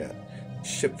what do we got?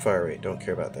 Ship fire rate, don't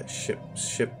care about that. Ship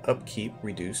upkeep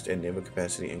reduced and naval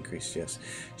capacity increased, yes.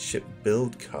 Ship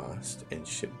build cost and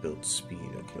ship build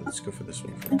speed. Okay, let's go for this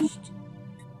one first.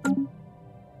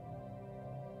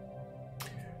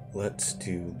 Let's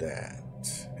do that.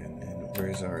 And then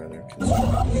where's our other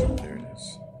construction? There it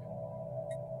is.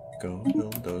 Go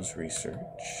build those research.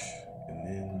 And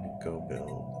then go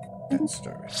build that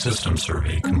star. System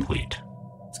survey complete.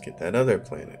 Let's get that other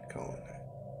planet colonized.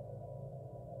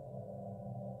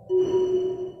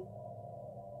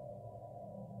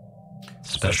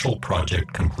 Special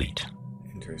project complete.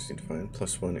 Interesting to find.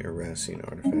 +1 harassing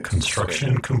artifacts.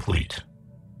 Construction complete.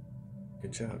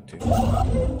 Good job, dude.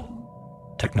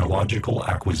 Technological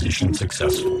acquisition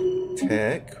successful.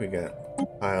 Tech, we got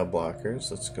pile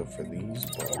blockers. Let's go for these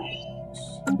blockers.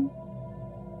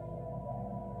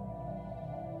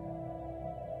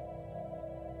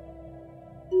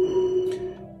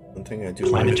 One thing I do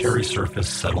Planetary surface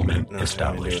settlement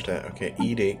established. That. Okay,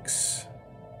 edicts.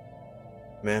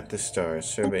 Map the stars.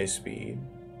 Survey speed.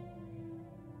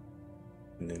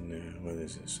 And then, what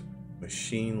is this?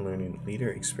 Machine learning. Leader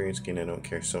experience gain I don't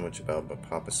care so much about, but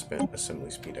Papa spent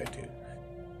assembly speed I do.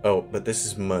 Oh, but this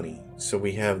is money. So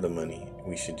we have the money.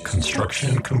 We should just...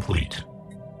 Construction complete.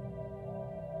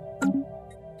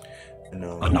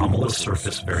 Anomalous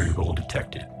surface variable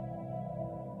detected.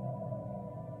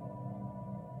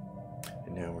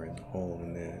 And now we're in the hole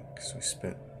in that because we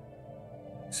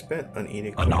spent on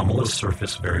edict. Anomalous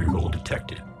surface variable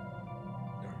detected.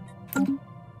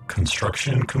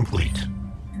 Construction complete.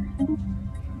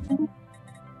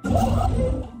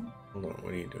 Hold on,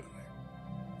 what are you doing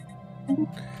there?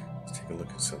 Let's take a look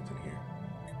at something here.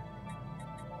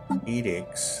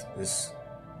 Edicts, this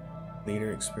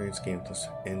leader experience gain plus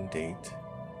end date.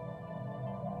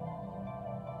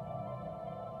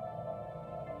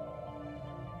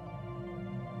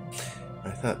 I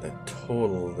thought the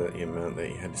total, the amount that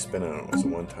you had to spend on it was a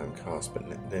one-time cost, but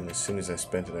then as soon as I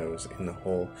spent it, I was in the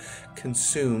hole.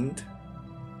 Consumed.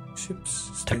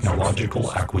 Ships.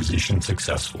 Technological acquisition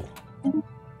successful.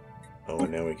 Oh,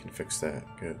 and now we can fix that.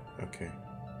 Good. Okay.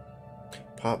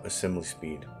 Pop assembly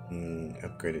speed.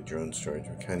 Upgraded drone storage.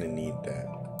 We kind of need that.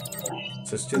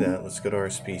 So let's do that. Let's go to our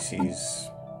species.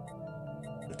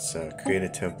 Let's create a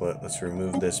template. Let's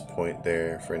remove this point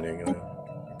there for a negative.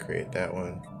 Create that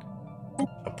one.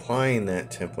 Applying that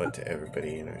template to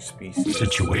everybody in our species.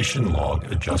 Situation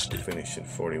log adjusted. Finish in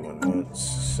 41 months.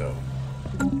 So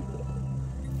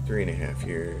 3.5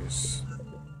 years.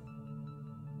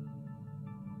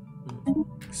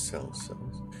 Cells.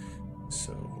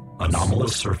 So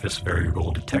anomalous surface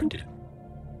variable detected.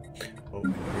 Oh,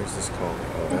 here's this colony.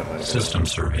 Oh, that might have System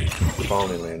survey complete.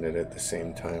 Colony landed at the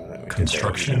same time that we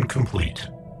Construction did that. complete.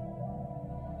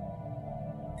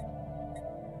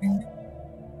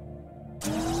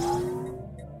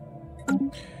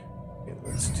 Okay,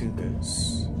 let's do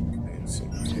this.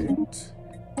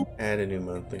 Add a new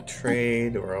monthly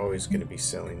trade. We're always going to be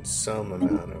selling some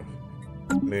amount of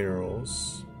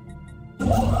minerals.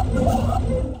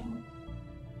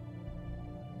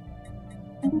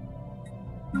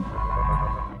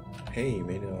 Hey, you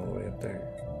made it all the way up there.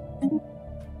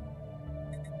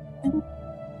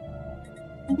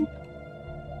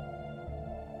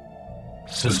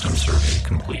 System survey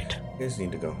complete. You guys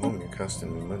need to go home. You're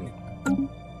costing me money.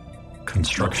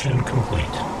 Construction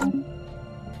complete.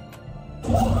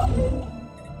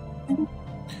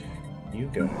 You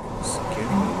guys, get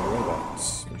on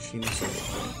robots. Machine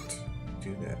assembly.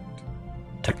 Do that.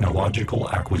 Technological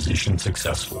acquisition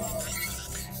successful.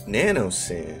 Nano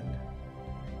sand.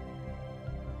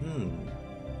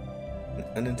 An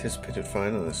unanticipated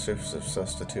find on the surface of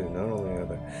Susta 2. Not only are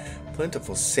there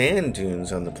plentiful sand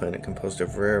dunes on the planet composed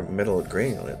of rare metal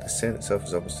granulate, the sand itself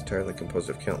is almost entirely composed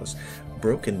of countless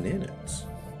broken nanites.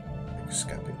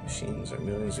 Microscopic machines are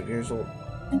millions of years old.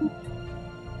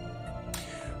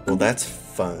 Well, that's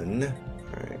fun.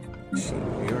 Alright.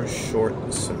 We are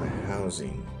short some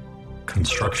housing.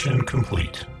 Construction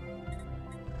complete.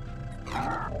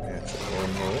 Natural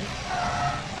wormhole.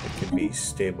 It can be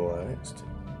stabilized.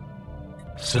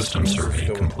 System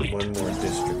survey complete. One more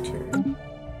district here.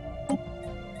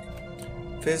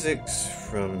 Physics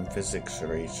from physics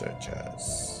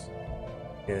researchers.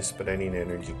 Yes, but I need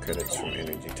energy credits from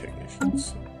energy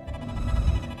technicians.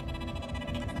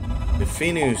 The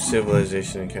Finu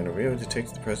civilization encounter. We have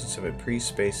detected the presence of a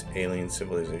pre-space alien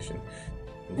civilization.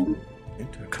 Ooh,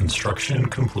 Construction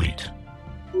complete.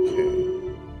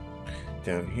 Okay.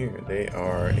 Down here, they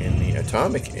are in the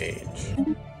atomic age.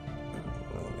 Well,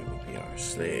 they will be our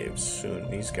slaves soon.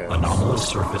 These guys. Anomalous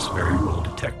surface variable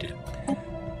detected.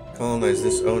 Colonize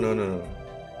this. Oh, no, no, no.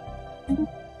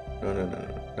 No, no,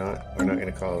 no, no. We're not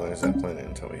going to colonize that planet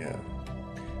until we have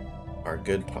our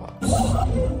good pops.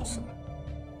 So,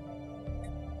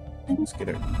 let's get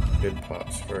our good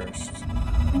pops first.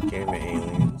 Gamma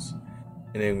aliens.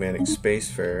 Enigmatic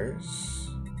spacefarers.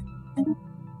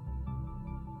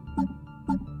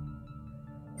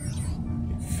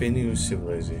 Finu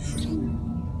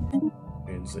civilization.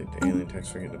 Translate the alien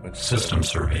text. We're getting a bunch of System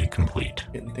stuff. survey complete.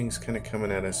 Getting things kind of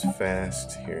coming at us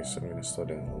fast here, so I'm going to slow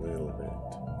down a little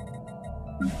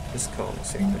bit. Just call them the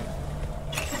same thing.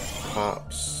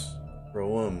 Pops.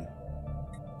 Row 'em.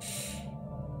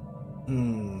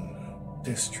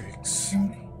 Districts.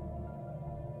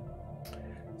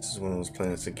 This is one of those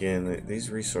planets again. These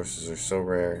resources are so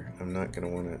rare. I'm not going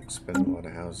to want to spend a lot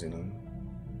of housing on them.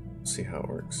 See how it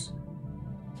works.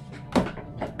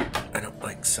 I don't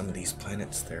like some of these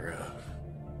planets. They're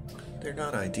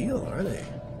not ideal, are they?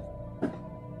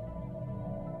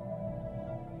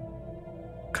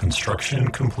 Construction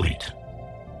complete.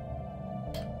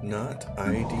 Not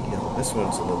ideal. This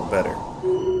one's a little better.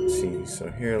 Let's see, so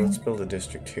here, let's build a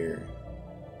district here.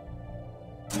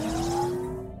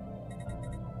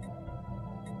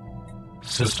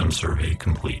 System survey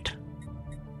complete.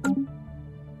 Do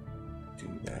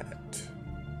that.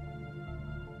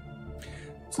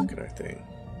 Let's look at our thing.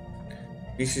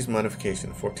 Species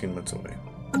modification, 14 months away.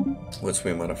 Once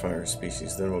we modify our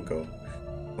species, then we'll go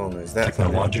colonize that.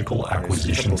 Technological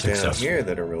acquisition There's a couple down successful. here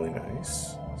that are really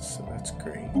nice, so that's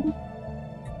great.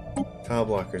 Tile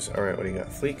blockers. All right, what do you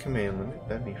got? Fleet command limit.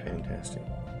 That'd be fantastic.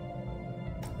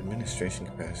 Administration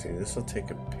capacity. This will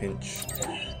take a pinch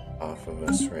off of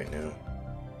us right now.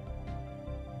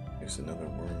 There's another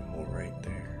wormhole right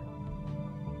there.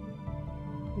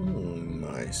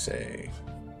 I say.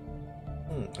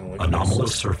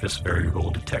 Anomalous surface variable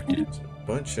detected. There's a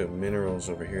bunch of minerals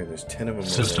over here. There's 10 of them.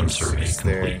 System survey 6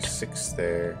 there, complete. 6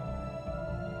 there.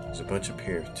 There's a bunch up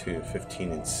here too.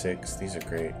 15 and 6. These are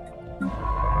great.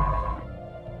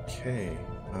 Okay.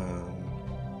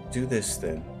 Do this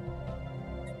then.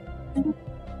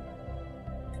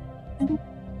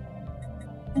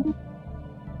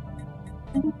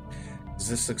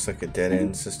 This looks like a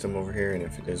dead-end system over here, and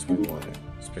if it is, we want it,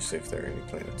 especially if there are any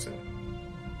planets in it.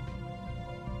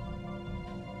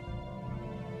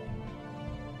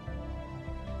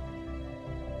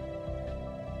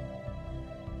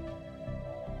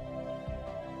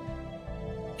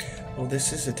 Oh,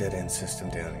 this is a dead-end system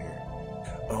down here.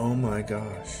 Oh my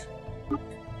gosh.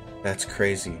 That's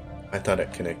crazy. I thought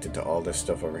it connected to all this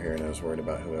stuff over here, and I was worried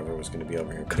about whoever was going to be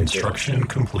over here. Construction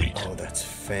complete. Oh, that's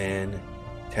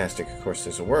fantastic. Of course,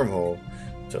 there's a wormhole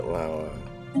to allow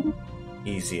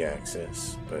easy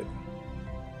access, but...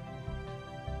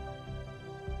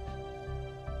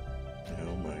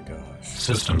 Oh my gosh.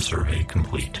 System survey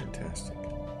complete. Fantastic.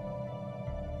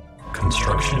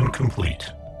 Construction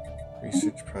complete.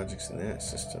 Research projects in that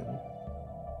system.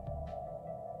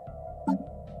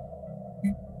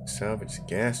 Salvage the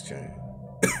gas giant.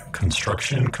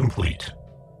 Construction complete.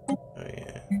 Oh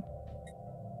yeah.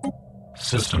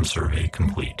 System survey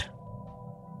complete.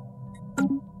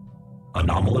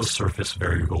 Anomalous surface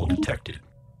variable detected.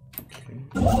 Okay.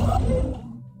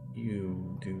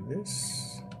 You do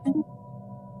this. And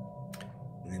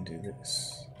then do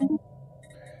this.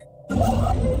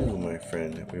 Ooh, my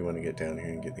friend, we want to get down here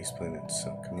and get these planets,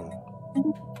 so come on.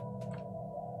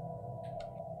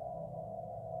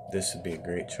 This would be a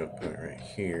great choke point right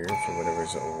here for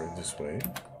whatever's over this way.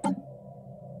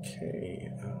 Okay.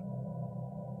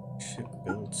 Ship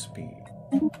build speed.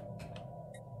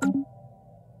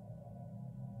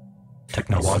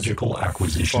 Technological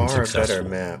acquisition Far successful. better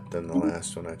map than the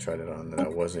last one I tried it on that I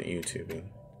wasn't YouTubing.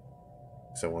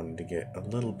 So I wanted to get a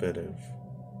little bit of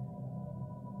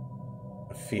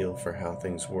a feel for how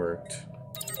things worked.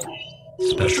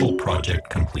 Special project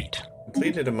complete.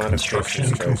 Completed a Construction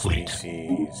modification complete.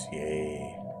 species.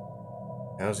 Yay.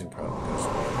 Housing problem goes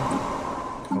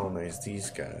away. Colonize these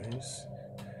guys.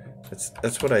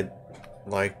 That's what I'd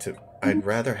like to... I'd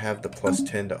rather have the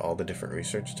 +10 to all the different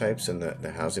research types and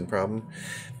the housing problem,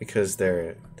 because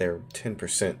they're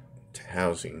 10% to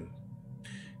housing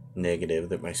negative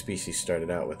that my species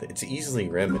started out with. It's easily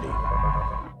remedied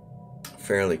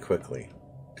fairly quickly.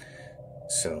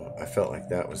 So I felt like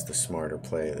that was the smarter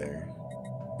play there.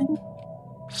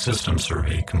 System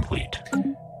survey complete.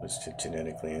 Was to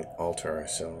genetically alter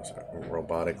ourselves, or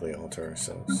robotically alter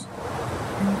ourselves.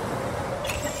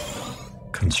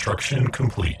 Construction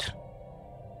complete.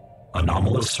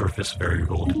 Anomalous surface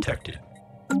variable detected.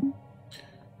 So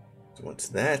once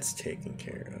that's taken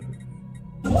care of,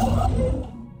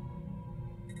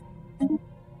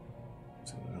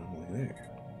 it's an anomaly there.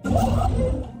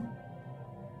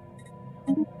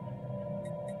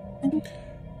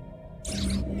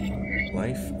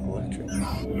 Life Electric.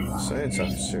 Science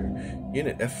Officer.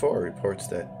 Unit F4 reports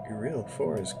that Uriel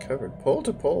 4 is covered pole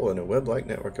to pole in a web-like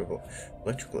network of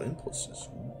electrical impulses.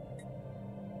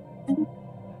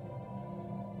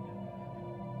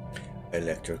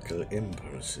 Electrical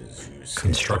impulses, you say.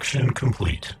 Construction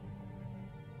complete.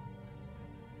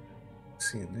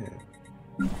 Seeing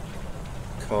that.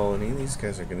 Colony, these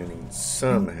guys are going to need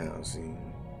some housing.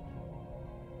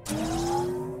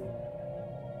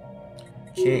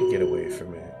 Can't get away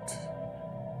from it.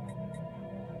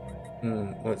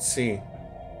 Let's see.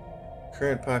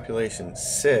 Current population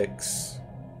 6.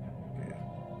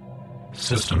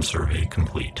 System survey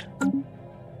complete.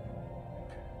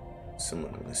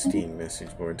 Someone on the Steam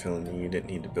message board telling you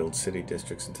didn't need to build city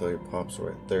districts until your pops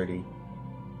were at 30.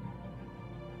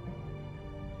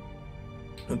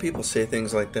 When people say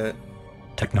things like that,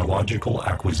 Technological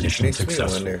acquisition makes me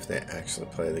successful. wonder if they actually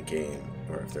play the game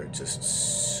or if they're just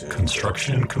super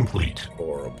Construction complete.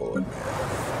 horrible at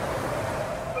math.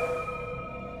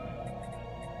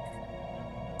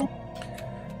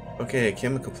 Okay,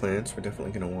 chemical plants, we're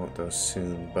definitely going to want those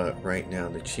soon, but right now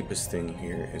the cheapest thing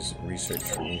here is research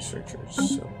for researchers,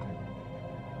 so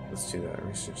let's do that.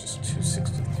 Research is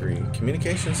 263.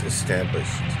 Communications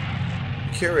established.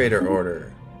 Curator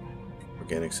order.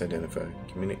 Organics identified.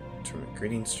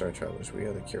 Greetings, Star Travelers. We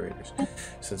are the curators.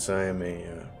 Since I am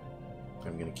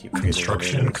I'm going to keep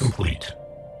Construction complete.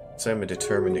 Since I'm a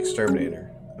determined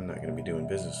exterminator, I'm not going to be doing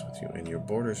business with you, and your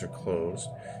borders are closed.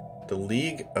 The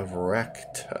League of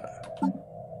Recta.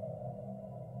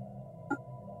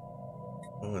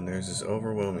 Oh, and there's this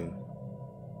overwhelming.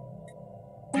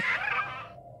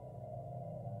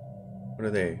 What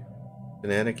are they?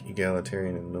 Fanatic,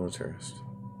 egalitarian, and militarist.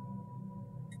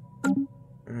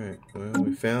 Alright, well,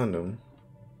 we found them.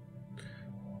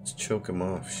 Let's choke them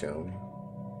off, shall we?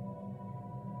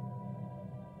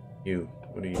 You,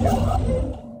 what are you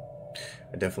doing?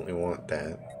 I definitely want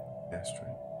that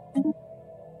asteroid.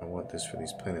 I want this for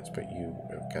these planets, but you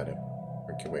have got to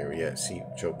work your way. Yeah, see,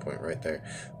 choke point right there.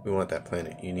 We want that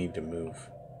planet. You need to move.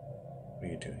 What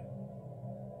are you doing?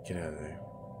 Get out of there.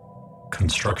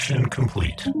 Construction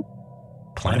complete.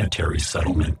 Planetary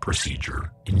settlement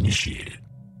procedure initiated.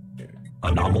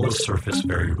 Anomalous surface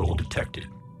variable detected.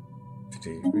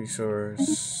 Strategic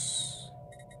resource.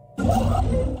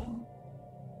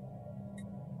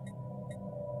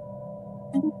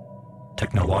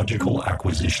 Technological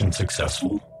acquisition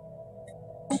successful.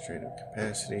 Administrative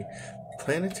capacity.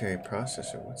 Planetary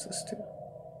processor. What's this do?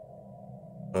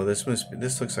 Oh, this must be.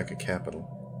 This looks like a capital.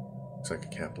 Looks like a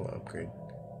capital upgrade.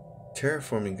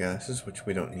 Terraforming gases, which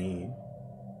we don't need.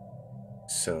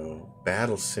 So,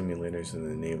 battle simulators in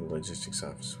the Naval Logistics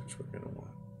Office, which we're going to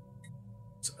want.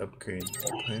 Let's upgrade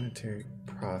the planetary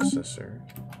processor.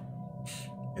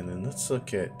 And then let's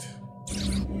look at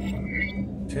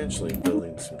potentially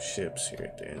building some ships here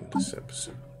at the end of this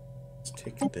episode. Let's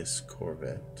take this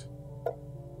Corvette.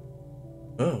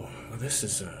 Oh, well, this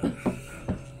is a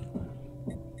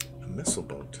missile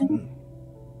boat.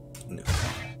 No.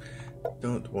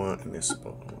 Don't want a missile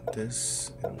boat. I want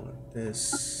this, and I want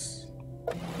this.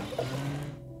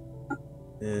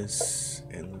 This,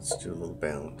 and let's do a little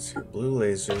balance here. Blue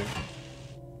laser.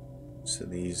 So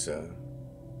these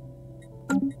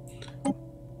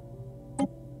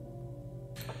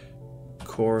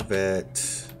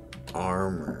Corvette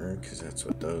armor, because that's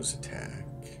what those attack.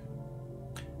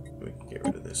 We can get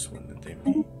rid of this one that they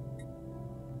made.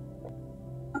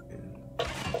 And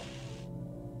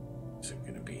these are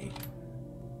going to be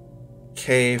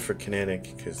K for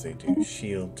kinetic, because they do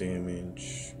shield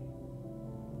damage.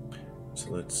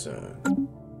 So let's have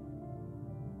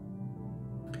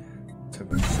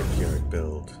a shipyard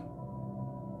build.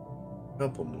 A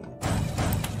couple more.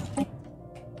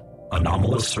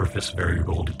 Anomalous surface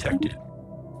variable detected.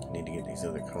 I need to get these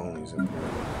other colonies up here.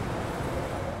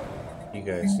 You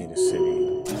guys need a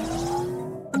city.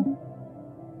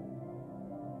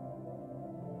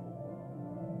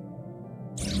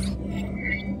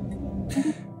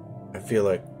 I feel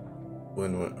like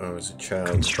when I was a child,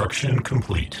 Construction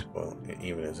complete. well,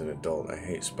 even as an adult, I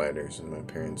hate spiders, and my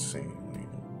parents saying,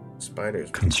 Spiders.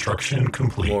 Construction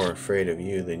complete. More afraid of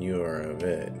you than you are of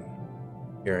it.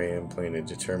 Here I am playing a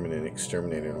determinate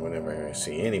exterminator whenever I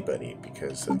see anybody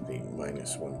because of the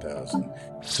minus 1,000.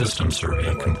 System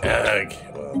survey complete. Ugh.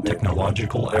 Well,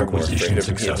 Technological they're more afraid acquisition of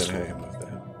me successful. than I am of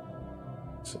that.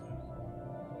 So,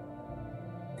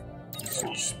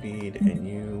 research speed, and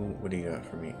you, what do you got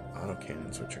for me?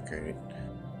 Autocannons, which are great.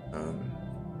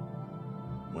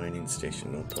 Mining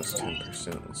station, no, plus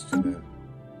 10%. Let's do that.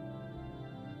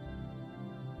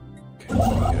 Okay, what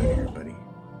do you got here, buddy?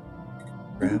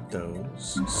 Grab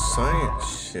those.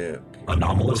 Science ship.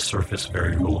 Anomalous surface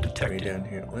variable Way detected. down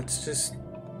here. Let's just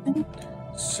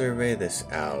survey this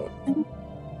out. And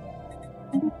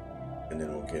then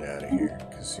we'll get out of here,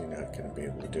 because you're not going to be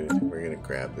able to do anything. We're going to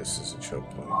grab this as a choke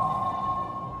point.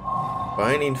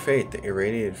 Binding Fate, the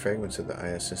irradiated fragments of the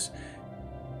ISS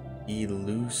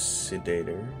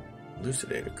Elucidator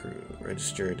crew,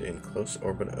 registered in close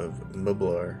orbit of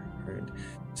Mublar.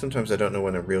 Sometimes I don't know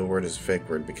when a real word is a fake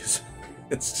word, because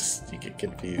it's just, you get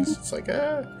confused. It's like,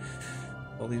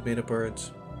 all these made up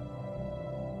words.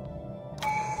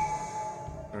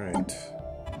 Alright.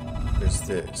 There's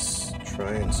this.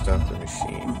 Try and stop the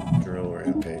machine. Drill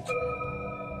rampage.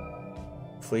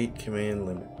 Fleet command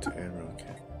limit to Admiral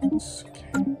Captains.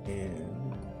 Okay.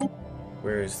 And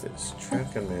where is this?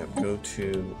 Track on map. Go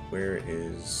to where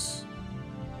is.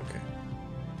 Okay.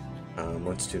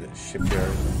 Let's do this.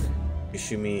 Shipyard.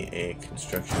 Issue me a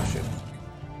construction ship.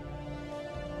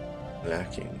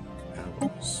 Lacking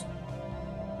alloys.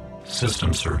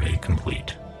 System survey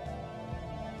complete.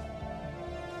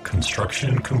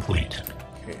 Construction complete.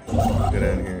 Okay, we'll go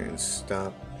down here and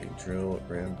stop the drill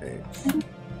rampage.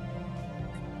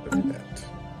 Look at that.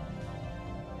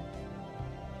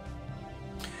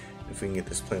 If we can get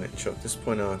this planet and choke this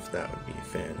point off, that would be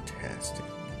fantastic.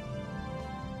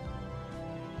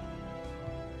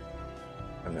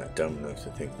 I'm not dumb enough to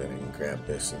think that I can grab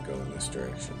this and go in this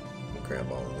direction. And grab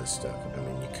all of this stuff. I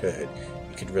mean, you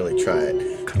could really try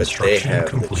it, but they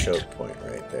have the choke point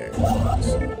right there.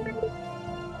 So,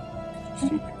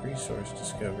 strategic resource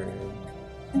discovered.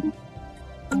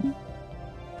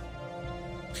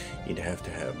 You'd have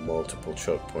to have multiple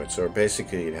choke points, or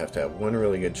basically you'd have to have one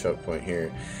really good choke point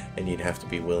here, and you'd have to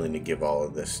be willing to give all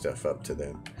of this stuff up to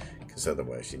them, because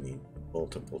otherwise you need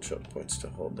multiple choke points to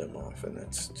hold them off, and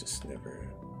that's just never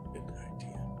a good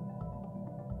idea.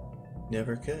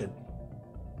 Never could.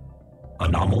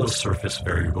 Anomalous surface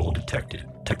variable detected.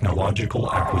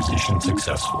 Technological acquisition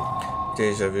successful.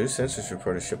 Deja vu. Sensors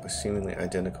report a ship with seemingly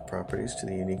identical properties to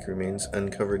the unique remains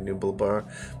uncovered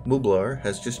Mublar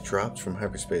has just dropped from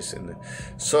hyperspace in the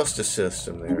Solstice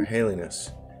system. They are hailing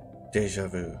us. Deja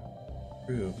vu.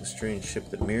 Crew of the strange ship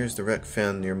that mirrors the wreck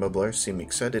found near Mublar seem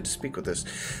excited to speak with us,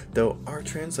 though our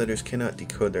translators cannot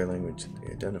decode their language.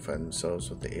 They identify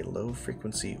themselves with a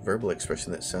low-frequency verbal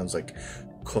expression that sounds like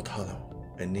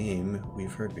Kotalo, a name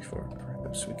we've heard before.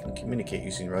 Perhaps we can communicate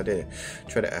using raw data.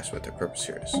 Try to ask what their purpose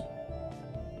here is.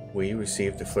 We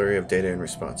received a flurry of data in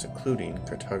response, including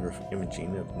cartographic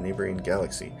imaging of the neighboring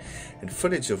galaxy and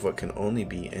footage of what can only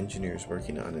be engineers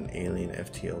working on an alien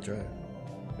FTL drive.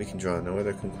 We can draw no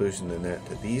other conclusion than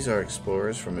that these are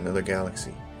explorers from another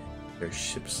galaxy. Their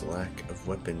ship's lack of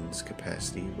weapons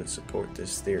capacity would support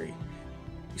this theory.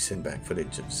 We send back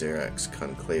footage of Xerax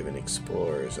conclaven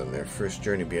explorers on their first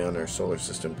journey beyond our solar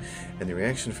system, and the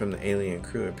reaction from the alien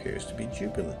crew appears to be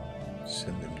jubilant.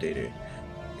 Send them data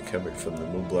recovered from the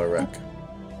Mublar wreck.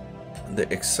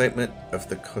 The excitement of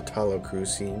the Kotalo crew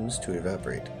seems to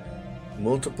evaporate.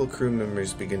 Multiple crew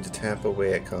members begin to tap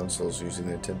away at consoles using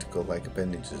their tentacle-like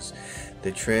appendages.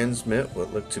 They transmit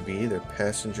what look to be their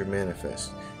passenger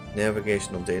manifest,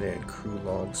 navigational data, and crew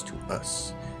logs to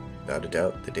us. Without a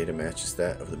doubt, the data matches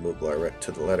that of the Mublar wreck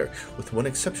to the letter, with one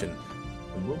exception.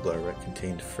 The Mublar wreck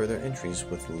contained further entries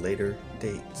with later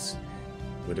dates.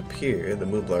 It would appear the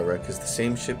Mublar wreck is the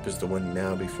same ship as the one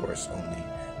now before us, only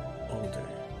older.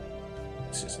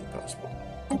 This is impossible.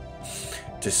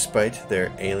 Despite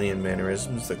their alien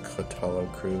mannerisms, the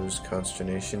Kotalo crew's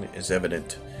consternation is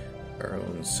evident. Our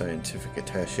own scientific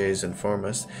attaches inform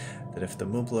us that if the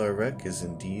Mublar wreck is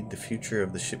indeed the future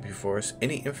of the ship before us,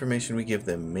 any information we give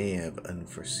them may have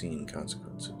unforeseen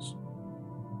consequences.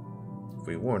 If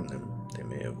we warn them, they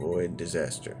may avoid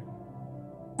disaster.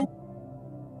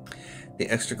 The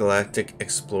extragalactic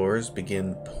explorers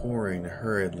begin poring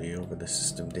hurriedly over the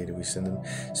system data we send them,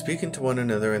 speaking to one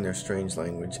another in their strange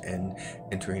language and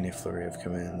entering a flurry of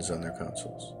commands on their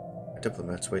consoles. Our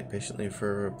diplomats wait patiently for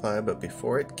a reply, but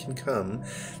before it can come,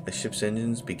 the ship's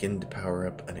engines begin to power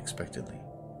up unexpectedly.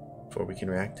 Before we can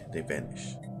react, they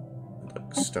vanish.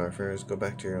 Look, Starfarers, go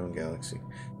back to your own galaxy.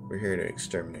 We're here to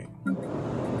exterminate.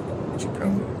 you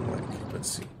probably won't like. Let's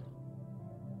see.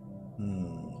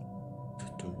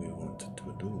 What do we want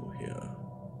to do here?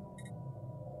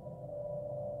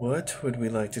 What would we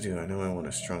like to do? I know I want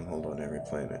a stronghold on every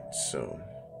planet, so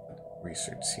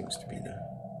research seems to be the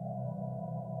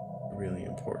really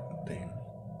important thing.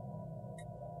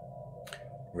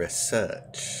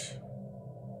 Research.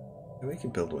 We can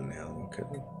build one now,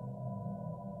 couldn't we?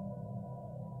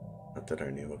 Not that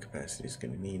our naval capacity is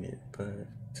going to need it, but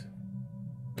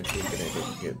maybe a good idea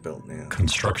to get built now.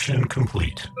 Construction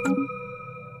complete.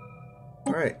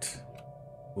 Alright.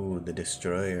 Ooh, the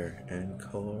destroyer and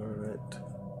correct.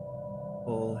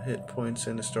 Full hit points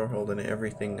and a storehold and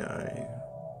everything I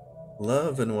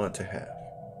love and want to have.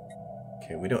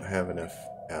 Okay, we don't have enough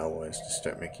alloys to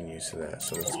start making use of that,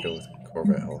 so let's go with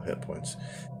Corvette hull hit points.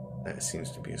 That seems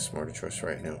to be a smarter choice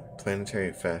right now.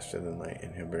 Planetary faster than light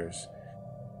inhibitors.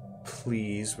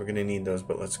 Please, we're going to need those,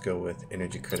 but let's go with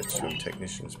energy credits from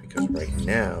technicians because right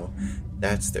now,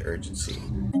 that's the urgency.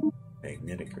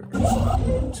 Magnetic reversal.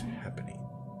 What's happening?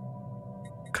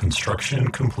 Construction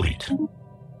complete.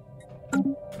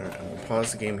 Alright, I'm going to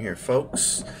pause the game here,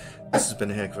 folks. This has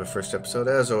been a heck of a first episode.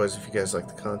 As always, if you guys like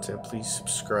the content, please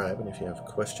subscribe. And if you have a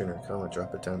question or a comment,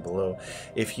 drop it down below.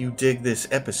 If you dig this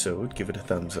episode, give it a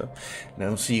thumbs up. And I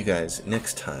will see you guys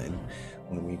next time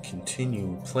when we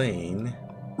continue playing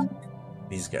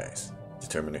these guys,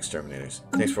 Determined Exterminators.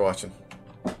 Thanks for watching.